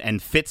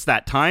and fits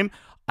that time.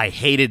 I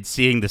hated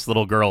seeing this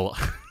little girl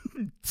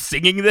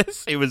singing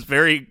this. It was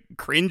very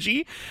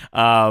cringy.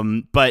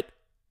 But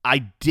I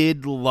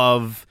did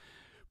love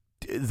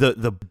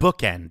the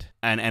bookend.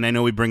 And I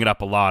know we bring it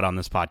up a lot on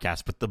this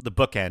podcast, but the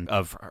bookend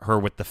of her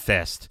with the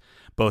fist,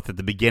 both at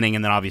the beginning,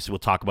 and then obviously we'll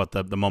talk about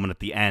the moment at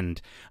the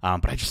end.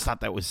 But I just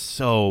thought that was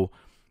so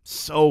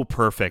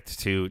perfect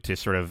to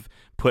sort of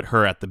put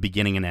her at the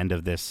beginning and end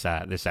of this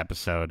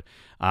episode.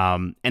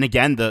 And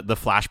again, the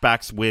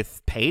flashbacks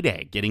with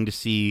Payday, getting to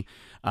see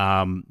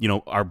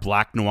our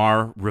Black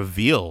Noir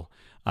reveal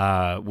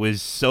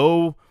was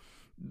so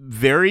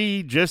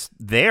very just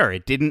there.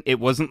 It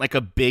wasn't like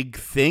a big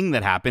thing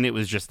that happened. It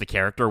was just the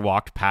character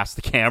walked past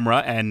the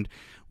camera and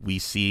we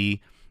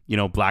see,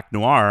 Black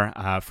Noir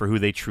for who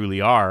they truly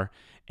are.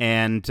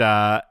 And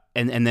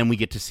and then we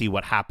get to see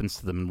what happens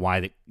to them and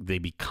why they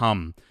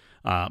become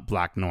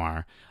Black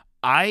Noir.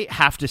 I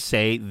have to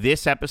say,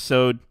 this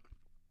episode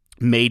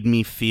made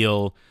me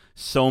feel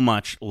so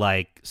much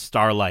like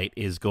Starlight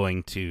is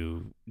going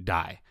to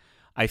die.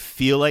 I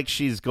feel like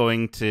she's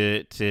going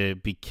to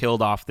be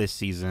killed off this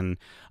season,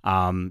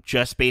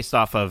 just based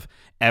off of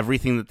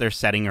everything that they're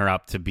setting her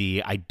up to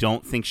be. I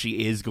don't think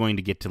she is going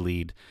to get to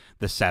lead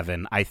the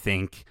Seven. I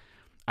think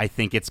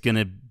it's going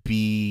to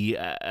be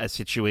a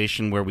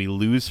situation where we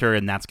lose her,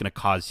 and that's going to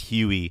cause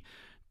Huey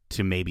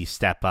to maybe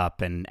step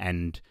up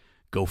and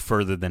go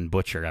further than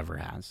Butcher ever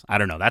has. I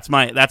don't know. That's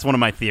one of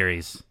my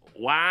theories.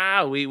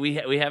 Wow, we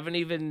haven't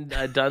even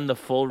done the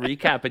full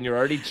recap, and you're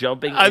already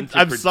jumping into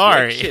I'm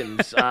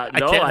predictions. Sorry.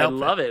 No, I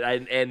love it.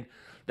 And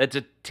that's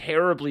a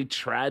terribly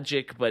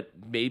tragic but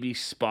maybe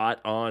spot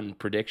on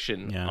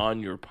prediction on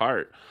your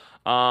part.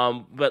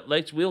 But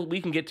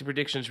we can get to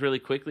predictions really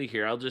quickly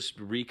here. I'll just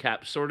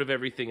recap sort of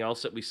everything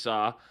else that we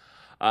saw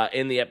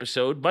in the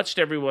episode. Much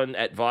to everyone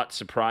at Vought's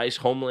surprise,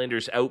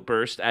 Homelander's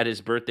outburst at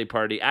his birthday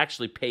party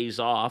actually pays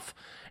off,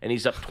 and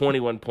he's up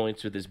 21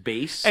 points with his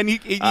base. And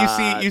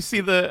you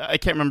see the, I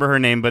can't remember her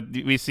name, but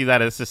we see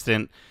that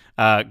assistant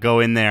go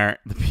in there,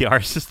 the PR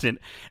assistant,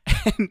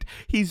 and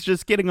he's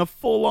just getting a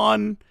full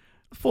on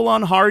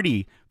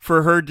Hardy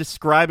for her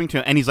describing to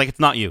him, and he's like, "It's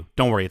not you.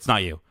 Don't worry, it's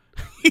not you."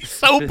 He's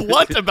so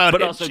blunt about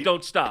but it. But also,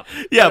 don't stop.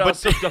 Yeah,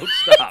 also don't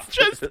stop. It's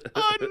just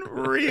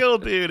unreal,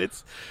 dude.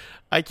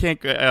 I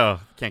can't get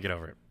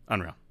over it.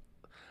 Unreal.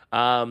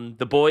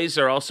 The boys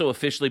are also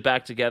officially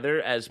back together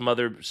as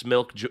Mother's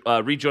Milk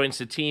rejoins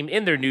the team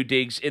in their new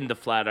digs in the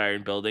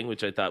Flatiron Building,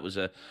 which I thought was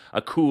a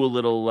cool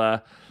little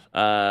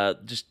an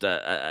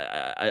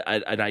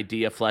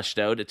idea fleshed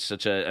out. It's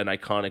such an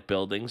iconic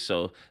building,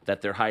 so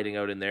that they're hiding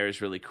out in there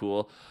is really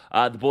cool.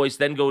 The boys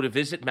then go to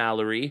visit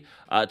Mallory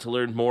to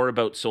learn more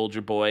about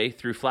Soldier Boy.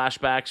 Through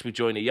flashbacks, we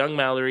join a young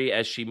Mallory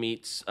as she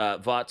meets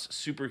Vought's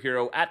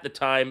superhero at the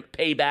time,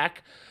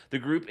 Payback. The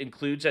group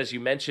includes, as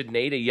you mentioned,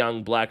 Nate, a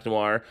young Black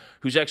Noir,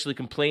 who's actually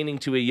complaining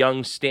to a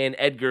young Stan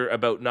Edgar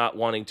about not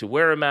wanting to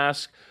wear a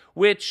mask,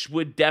 which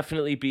would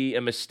definitely be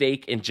a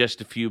mistake in just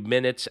a few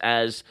minutes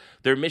as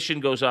their mission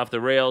goes off the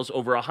rails.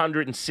 Over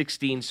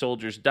 116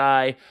 soldiers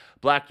die.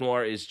 Black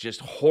Noir is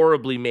just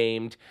horribly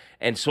maimed,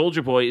 and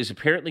Soldier Boy is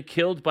apparently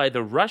killed by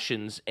the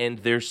Russians and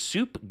their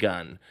soup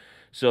gun.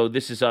 So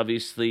this is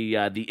obviously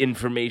the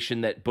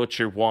information that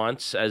Butcher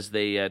wants as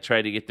they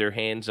try to get their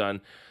hands on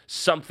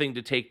something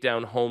to take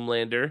down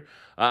Homelander.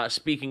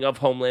 Speaking of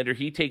Homelander,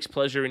 he takes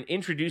pleasure in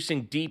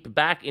introducing Deep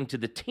back into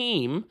the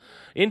team,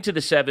 into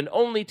the Seven,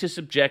 only to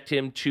subject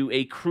him to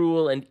a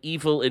cruel and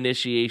evil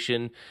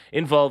initiation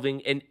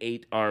involving an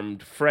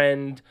 8-armed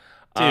friend.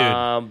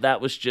 Dude.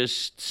 That was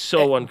just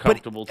so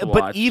uncomfortable to watch.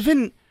 But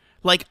even,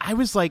 like, I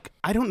was like,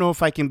 I don't know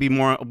if I can be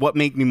more, what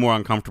made me more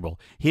uncomfortable?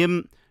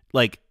 Him,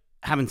 like,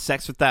 having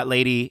sex with that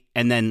lady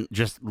and then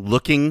just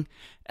looking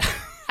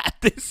at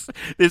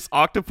this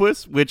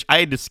octopus, which I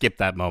had to skip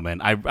that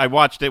moment. I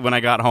watched it when I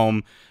got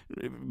home,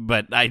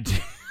 but I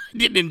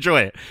didn't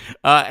enjoy it.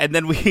 And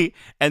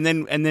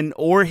then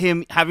or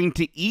him having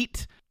to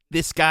eat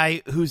this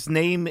guy whose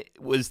name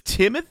was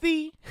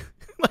Timothy.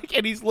 Like,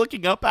 and he's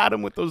looking up at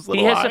him with those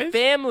little eyes. He has a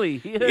family.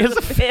 He has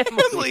a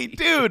family,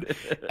 dude.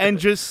 And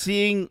just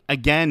seeing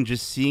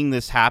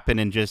this happen,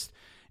 and just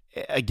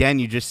again,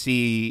 you just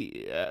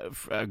see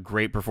a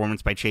great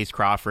performance by Chase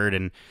Crawford,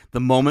 and the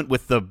moment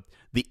with the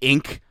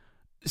ink.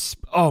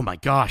 Oh my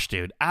gosh,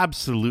 dude!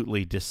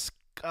 Absolutely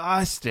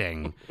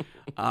disgusting.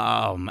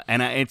 And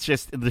it's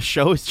just, the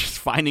show is just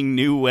finding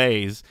new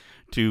ways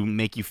to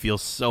make you feel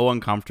so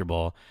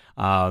uncomfortable.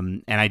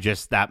 And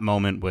that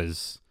moment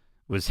was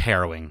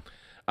harrowing.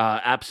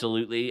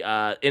 Absolutely.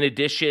 In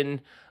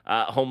addition,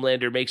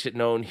 Homelander makes it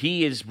known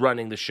he is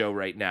running the show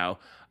right now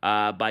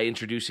by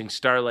introducing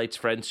Starlight's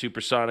friend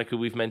Supersonic, who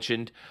we've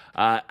mentioned,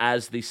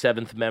 as the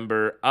 7th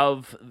member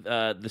of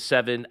the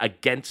Seven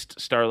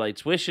against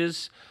Starlight's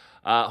wishes.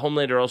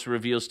 Homelander also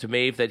reveals to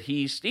Maeve that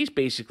he's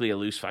basically a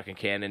loose fucking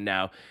cannon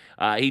now.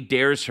 He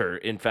dares her,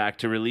 in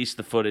fact, to release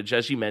the footage,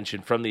 as you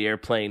mentioned, from the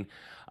airplane,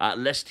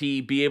 lest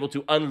he be able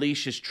to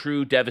unleash his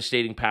true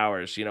devastating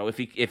powers. You know,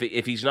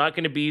 if he's not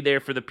going to be there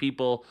for the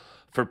people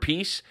for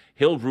peace,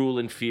 he'll rule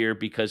in fear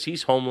because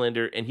he's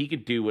Homelander and he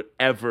can do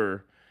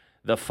whatever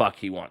the fuck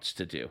he wants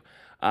to do.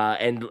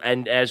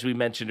 And as we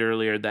mentioned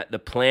earlier, that the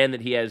plan that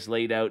he has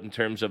laid out in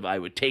terms of, I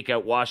would take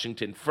out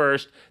Washington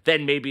first,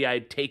 then maybe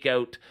I'd take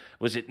out,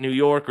 was it New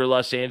York or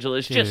Los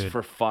Angeles, just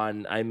for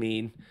fun. I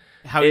mean,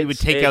 how he would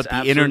take out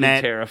the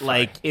internet, terrifying.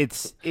 Like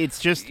it's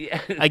just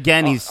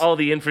again, he's all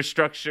the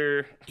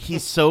infrastructure.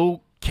 He's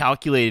so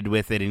calculated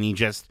with it, and he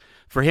just,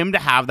 for him to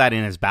have that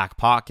in his back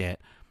pocket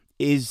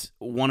is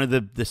one of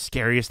the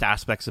scariest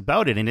aspects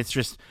about it. And it's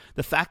just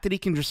the fact that he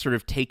can just sort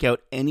of take out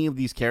any of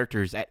these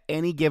characters at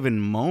any given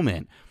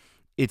moment.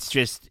 It's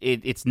just,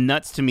 it's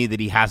nuts to me that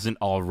he hasn't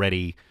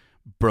already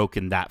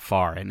broken that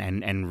far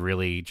and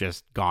really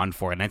just gone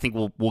for it. And I think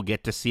we'll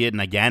get to see it.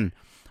 And again,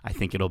 I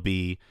think it'll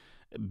be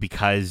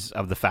because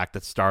of the fact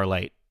that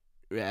Starlight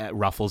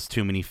ruffles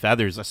too many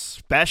feathers,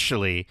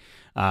 especially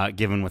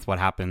given with what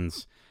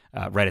happens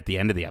right at the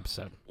end of the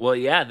episode. Well,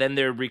 yeah, then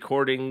they're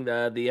recording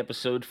the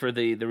episode for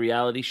the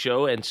reality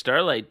show, and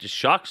Starlight just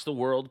shocks the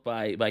world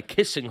by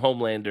kissing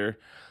Homelander,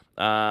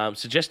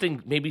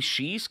 suggesting maybe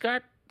she's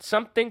got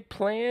something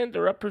planned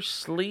or up her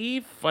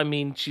sleeve. I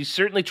mean, she's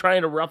certainly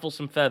trying to ruffle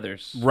some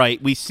feathers.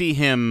 Right. We see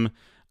him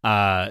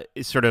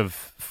sort of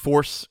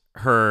force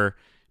her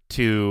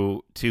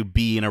to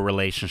be in a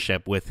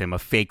relationship with him, a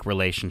fake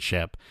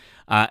relationship.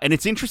 And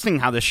it's interesting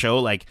how the show,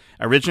 like,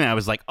 originally I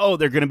was like, oh,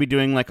 they're going to be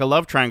doing like a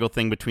love triangle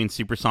thing between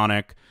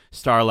Supersonic,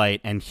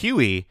 Starlight, and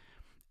Huey.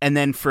 And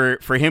then for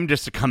him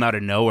just to come out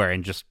of nowhere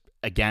and just,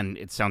 again,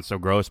 it sounds so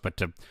gross, but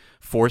to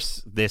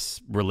force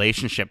this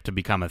relationship to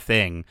become a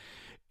thing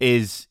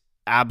is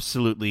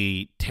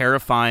absolutely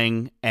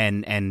terrifying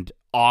and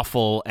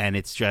awful. And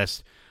it's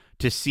just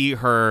to see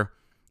her,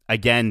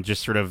 again,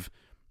 just sort of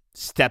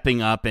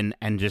stepping up and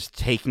just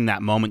taking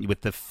that moment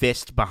with the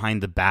fist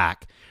behind the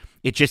back.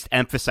 It just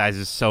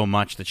emphasizes so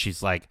much that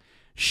she's like,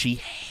 she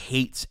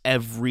hates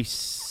every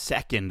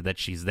second that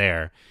she's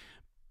there,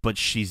 but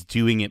she's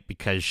doing it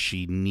because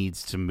she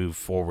needs to move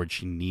forward.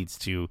 She needs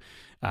to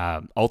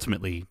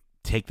ultimately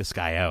take this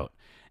guy out.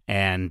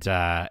 And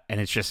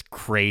it's just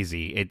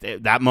crazy.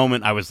 That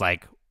moment, I was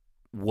like,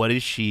 what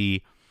is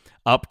she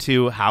up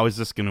to? How is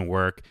this going to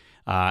work?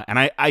 And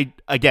I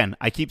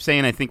keep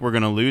saying I think we're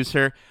going to lose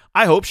her.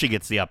 I hope she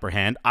gets the upper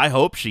hand. I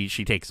hope she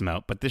takes him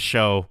out. But this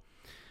show,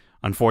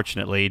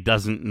 unfortunately,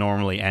 doesn't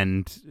normally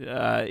end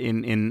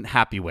in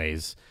happy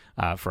ways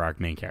for our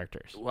main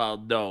characters. Well,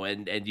 no,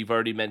 and you've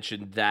already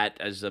mentioned that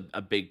as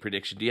a big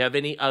prediction. Do you have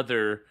any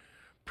other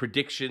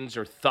predictions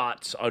or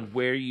thoughts on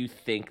where you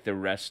think the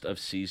rest of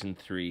season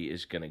 3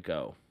 is going to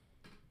go?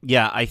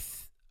 Yeah,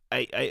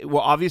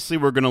 well, obviously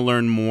we're going to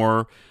learn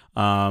more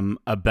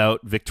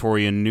about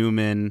Victoria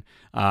Newman,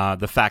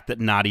 the fact that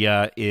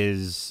Nadia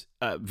is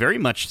very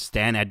much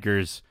Stan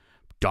Edgar's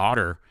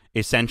daughter,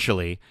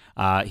 essentially.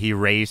 He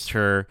raised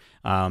her,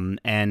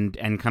 and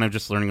kind of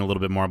just learning a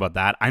little bit more about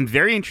that. I'm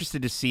very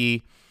interested to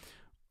see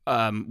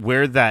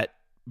where that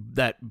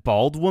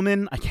bald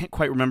woman, I can't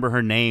quite remember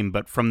her name,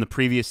 but from the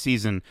previous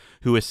season,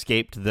 who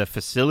escaped the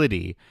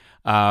facility,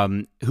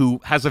 who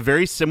has a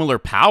very similar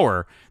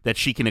power that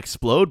she can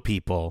explode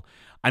people.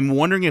 I'm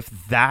wondering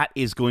if that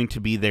is going to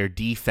be their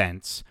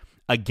defense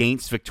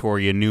against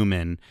Victoria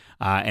Newman,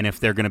 and if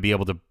they're going to be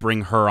able to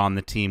bring her on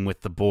the team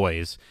with the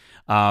boys.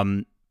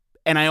 And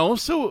I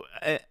also,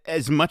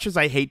 as much as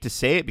I hate to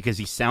say it because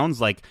he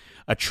sounds like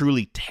a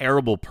truly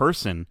terrible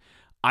person,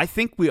 I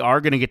think we are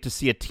going to get to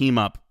see a team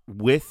up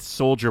with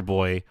Soldier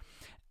Boy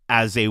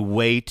as a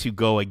way to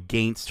go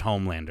against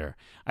Homelander.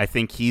 I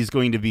think he's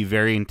going to be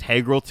very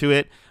integral to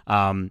it.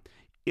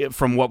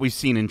 From what we've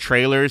seen in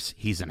trailers,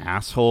 he's an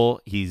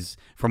asshole.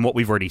 From what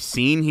we've already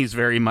seen, he's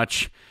very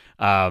much,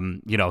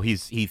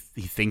 he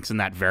thinks in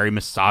that very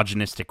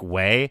misogynistic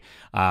way,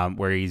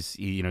 where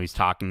he's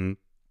talking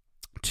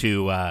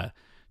to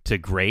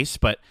Grace,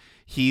 but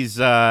he's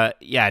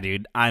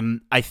dude.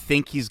 I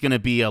think he's gonna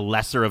be a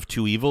lesser of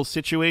two evils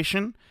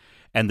situation,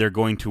 and they're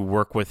going to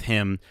work with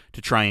him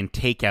to try and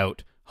take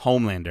out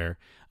Homelander.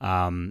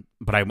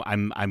 But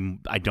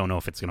I don't know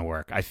if it's gonna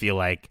work. I feel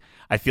like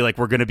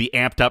we're gonna be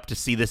amped up to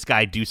see this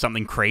guy do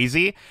something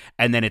crazy,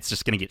 and then it's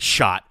just gonna get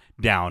shot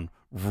down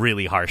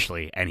really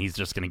harshly, and he's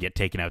just gonna get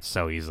taken out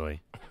so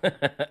easily.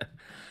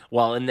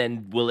 Well, and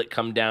then will it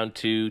come down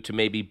to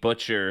maybe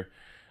Butcher?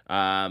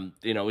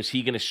 Is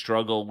he going to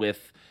struggle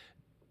with?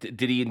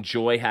 Did he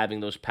enjoy having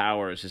those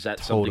powers? Is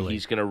that something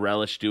he's going to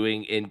relish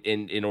doing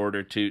in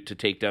order to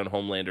take down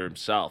Homelander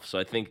himself? So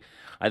I think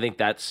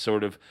that's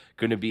sort of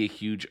going to be a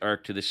huge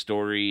arc to the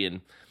story,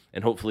 and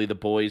hopefully the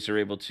boys are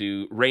able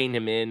to rein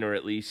him in, or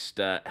at least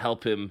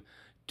help him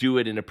do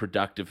it in a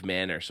productive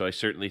manner. So I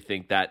certainly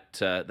think that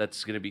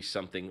that's going to be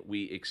something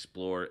we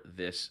explore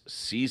this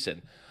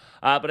season.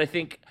 But I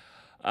think.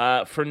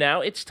 For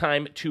now, it's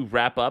time to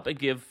wrap up and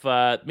give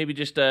maybe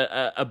just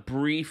a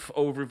brief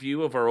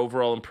overview of our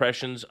overall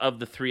impressions of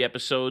the 3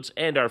 episodes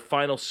and our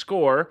final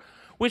score,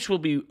 which will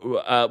be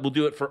we'll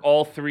do it for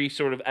all 3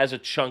 sort of as a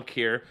chunk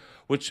here,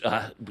 which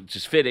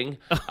is fitting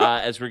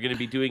as we're going to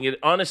be doing it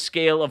on a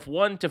scale of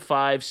 1 to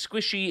 5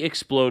 squishy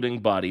exploding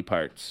body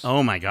parts.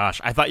 Oh my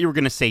gosh! I thought you were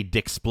going to say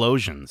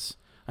Dicksplosions.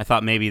 I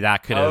thought maybe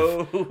that could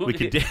have.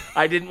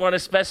 I didn't want to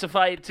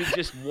specify it to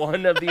just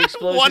one of the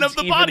explosions. One of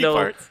the body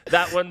parts.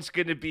 That one's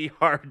going to be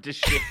hard to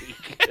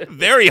shake.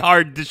 Very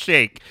hard to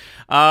shake.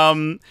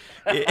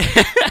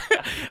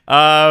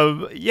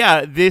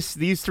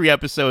 These 3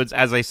 episodes,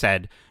 as I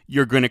said,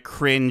 you're going to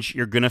cringe.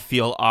 You're going to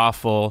feel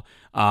awful.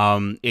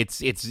 It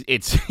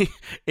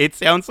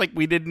sounds like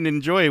we didn't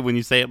enjoy it when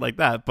you say it like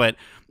that, but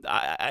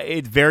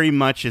it very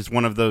much is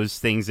one of those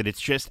things that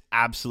it's just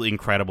absolutely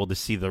incredible to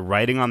see the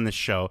writing on this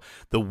show,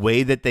 the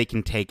way that they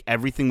can take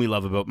everything we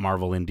love about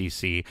Marvel and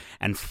DC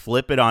and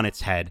flip it on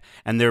its head.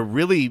 And they're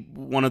really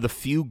one of the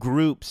few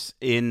groups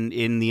in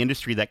the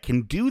industry that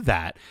can do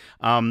that.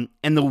 And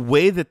the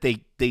way that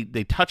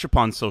they touch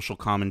upon social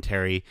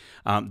commentary,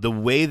 the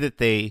way that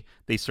they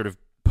sort of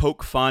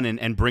poke fun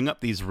and bring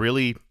up these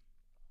really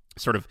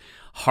sort of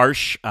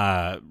harsh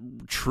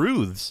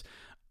truths,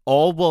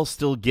 all while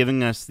still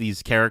giving us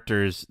these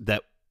characters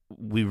that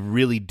we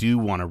really do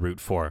want to root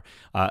for,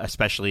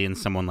 especially in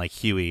someone like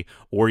Huey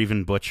or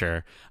even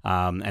Butcher,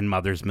 and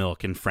Mother's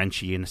Milk and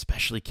Frenchie and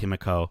especially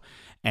Kimiko,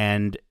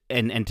 and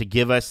to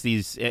give us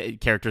these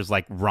characters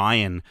like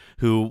Ryan,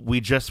 who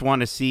we just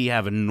want to see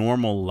have a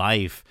normal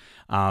life.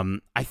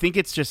 I think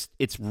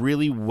it's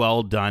really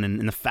well done,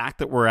 and the fact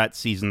that we're at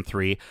season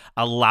 3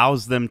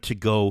 allows them to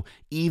go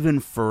even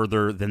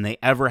further than they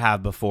ever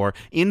have before,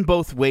 in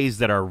both ways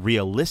that are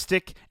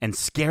realistic and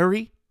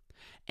scary,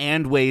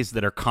 and ways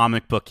that are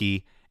comic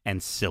booky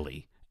and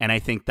silly. And I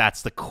think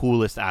that's the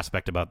coolest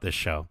aspect about this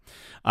show.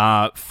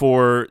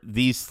 For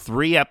these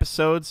 3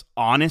 episodes,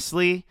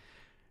 honestly,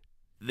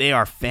 they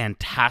are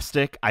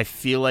fantastic. I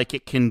feel like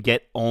it can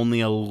get only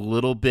a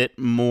little bit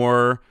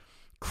more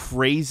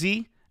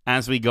crazy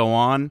as we go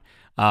on,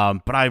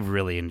 but I've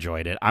really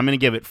enjoyed it. I'm going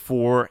to give it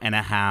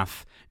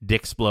 4.5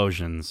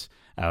 Dicksplosions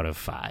out of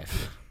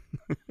 5.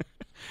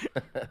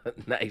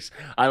 Nice.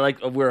 I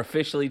like. We're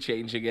officially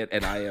changing it,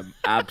 and I am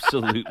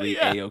absolutely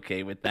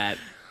A-okay with that.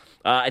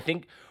 I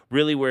think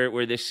really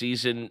where this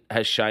season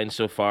has shined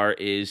so far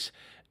is,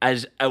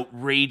 as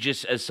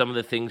outrageous as some of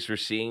the things we're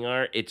seeing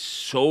are, it's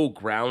so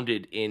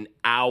grounded in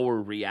our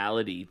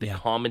reality, the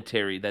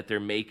commentary that they're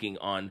making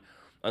on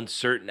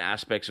certain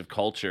aspects of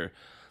culture,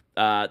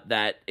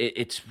 that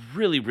it's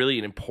really, really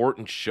an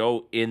important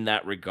show in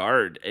that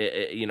regard.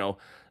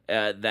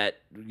 That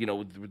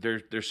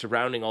they're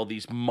surrounding all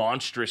these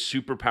monstrous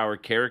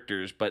superpower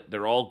characters, but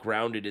they're all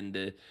grounded in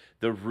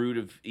the root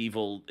of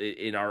evil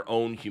in our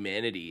own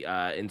humanity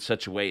in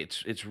such a way.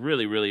 It's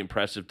really, really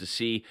impressive to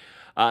see.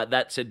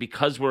 That said,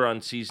 because we're on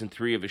season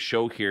 3 of a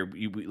show here,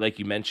 like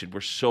you mentioned,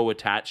 we're so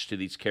attached to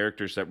these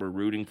characters that we're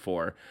rooting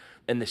for,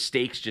 and the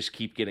stakes just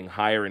keep getting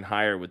higher and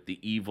higher with the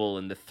evil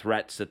and the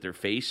threats that they're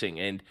facing.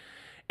 And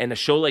a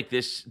show like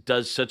this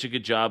does such a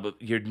good job of,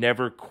 you're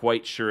never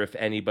quite sure if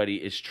anybody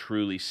is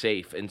truly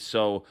safe. And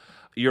so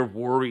you're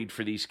worried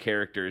for these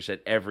characters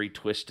at every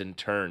twist and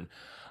turn.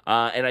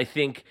 And I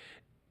think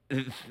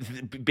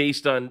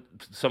based on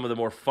some of the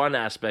more fun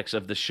aspects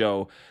of the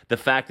show, the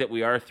fact that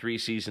we are 3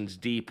 seasons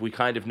deep, we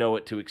kind of know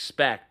what to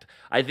expect.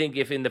 I think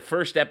if in the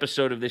first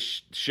episode of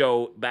this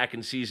show back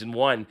in season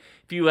 1,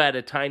 if you had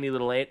a tiny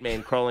little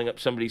Ant-Man crawling up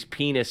somebody's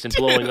penis and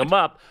blowing them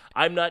up,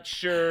 I'm not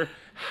sure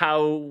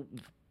how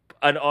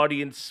an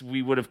audience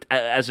we would have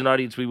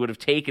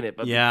taken it,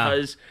 but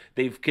because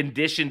they've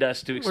conditioned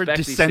us to expect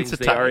these things,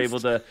 they are able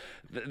to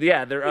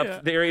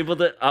they're able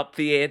to up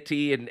the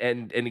ante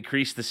and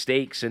increase the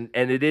stakes, and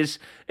it is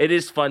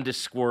fun to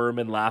squirm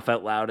and laugh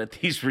out loud at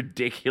these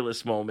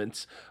ridiculous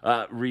moments,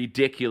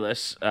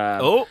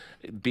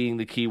 being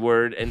the key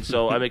word. And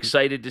so I'm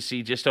excited to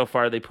see just how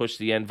far they push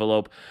the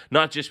envelope,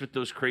 not just with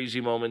those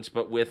crazy moments,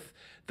 but with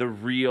the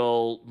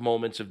real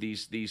moments of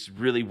these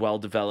really well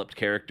developed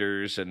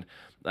characters. And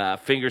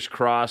fingers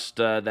crossed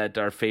that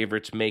our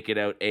favorites make it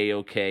out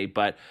A-okay.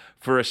 But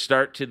for a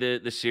start to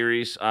the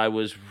series, I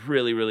was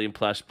really, really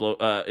impressed,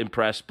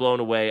 blown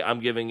away. I'm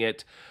giving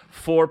it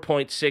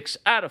 4.6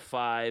 out of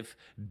 5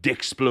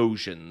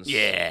 Dicksplosions.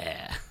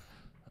 Yeah.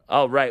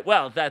 All right,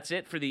 well, that's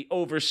it for the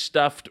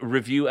overstuffed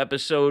review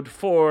episode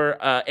for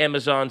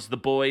Amazon's The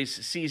Boys,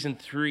 Season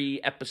 3,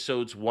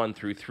 Episodes 1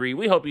 through 3.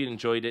 We hope you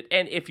enjoyed it,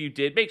 and if you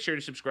did, make sure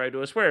to subscribe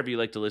to us wherever you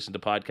like to listen to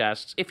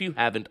podcasts, if you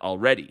haven't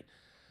already.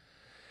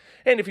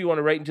 And if you want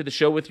to write into the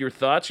show with your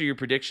thoughts or your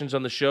predictions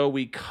on the show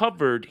we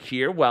covered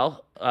here,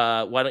 well,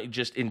 why don't you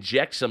just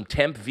inject some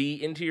temp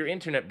V into your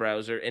internet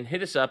browser and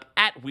hit us up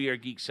at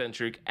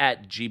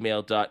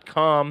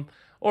wearegeekcentric@gmail.com.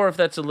 Or if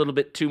that's a little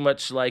bit too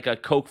much like a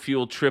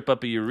coke-fueled trip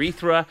up a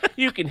urethra,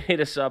 you can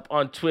hit us up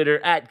on Twitter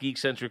at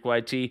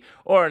GeekcentricYT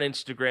or on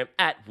Instagram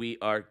at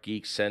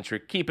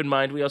WeAreGeekcentric. Keep in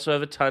mind, we also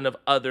have a ton of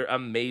other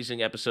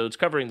amazing episodes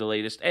covering the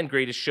latest and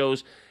greatest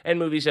shows and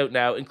movies out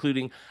now,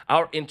 including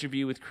our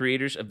interview with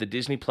creators of the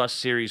Disney Plus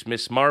series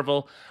Miss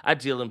Marvel,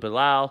 Adil and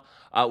Bilal.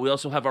 We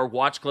also have our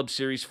Watch Club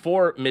series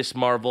for Miss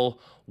Marvel,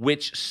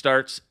 which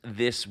starts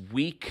this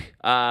week.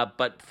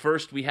 But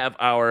first, we have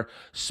our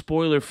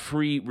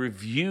spoiler-free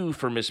review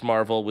for Miss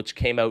Marvel, which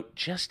came out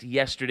just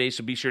yesterday,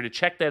 so be sure to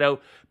check that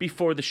out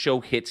before the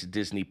show hits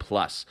Disney+.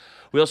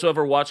 We also have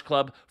our Watch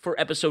Club for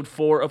Episode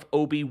 4 of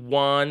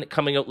Obi-Wan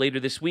coming out later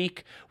this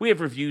week. We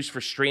have reviews for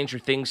Stranger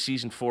Things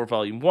Season 4,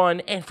 Volume 1,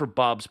 and for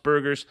Bob's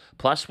Burgers.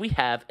 Plus, we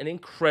have an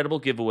incredible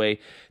giveaway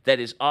that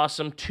is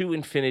awesome to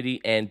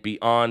infinity and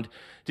beyond.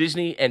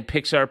 Disney and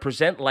Pixar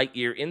present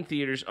Lightyear in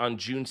theaters on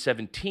June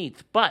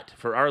 17th, but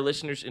for our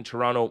listeners in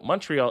Toronto,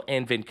 Montreal,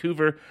 and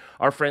Vancouver,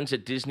 our friends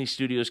at Disney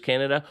Studios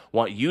Canada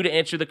want you to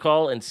answer the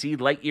call and see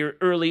Lightyear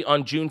early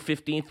on June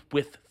 15th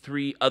with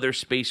 3 other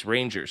Space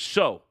Rangers.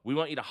 So, we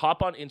want you to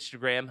hop on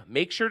Instagram,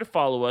 make sure to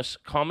follow us,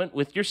 comment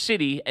with your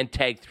city, and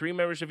tag 3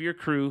 members of your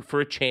crew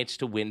for a chance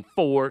to win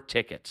 4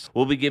 tickets.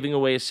 We'll be giving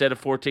away a set of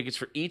 4 tickets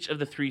for each of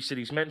the 3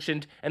 cities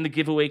mentioned, and the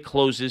giveaway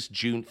closes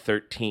June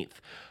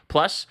 13th.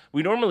 Plus,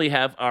 we normally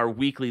have our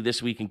weekly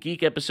This Week in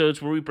Geek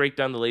episodes where we break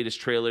down the latest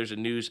trailers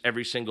and news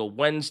every single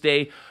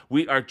Wednesday.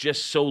 We are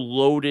just so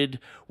loaded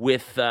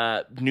with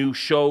new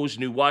shows,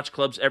 new watch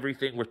clubs,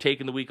 everything. We're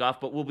taking the week off,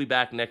 but we'll be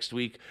back next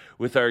week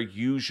with our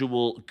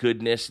usual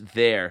goodness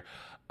there.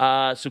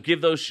 So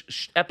give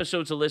those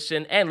episodes a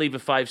listen and leave a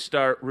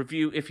 5-star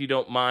review if you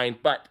don't mind.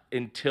 But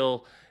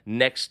until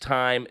next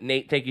time,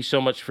 Nate, thank you so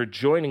much for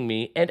joining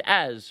me. And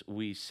as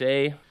we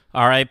say...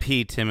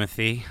 R.I.P.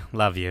 Timothy.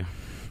 Love you.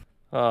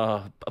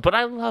 But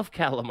I love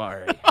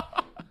calamari.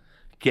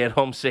 Get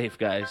home safe,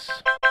 guys.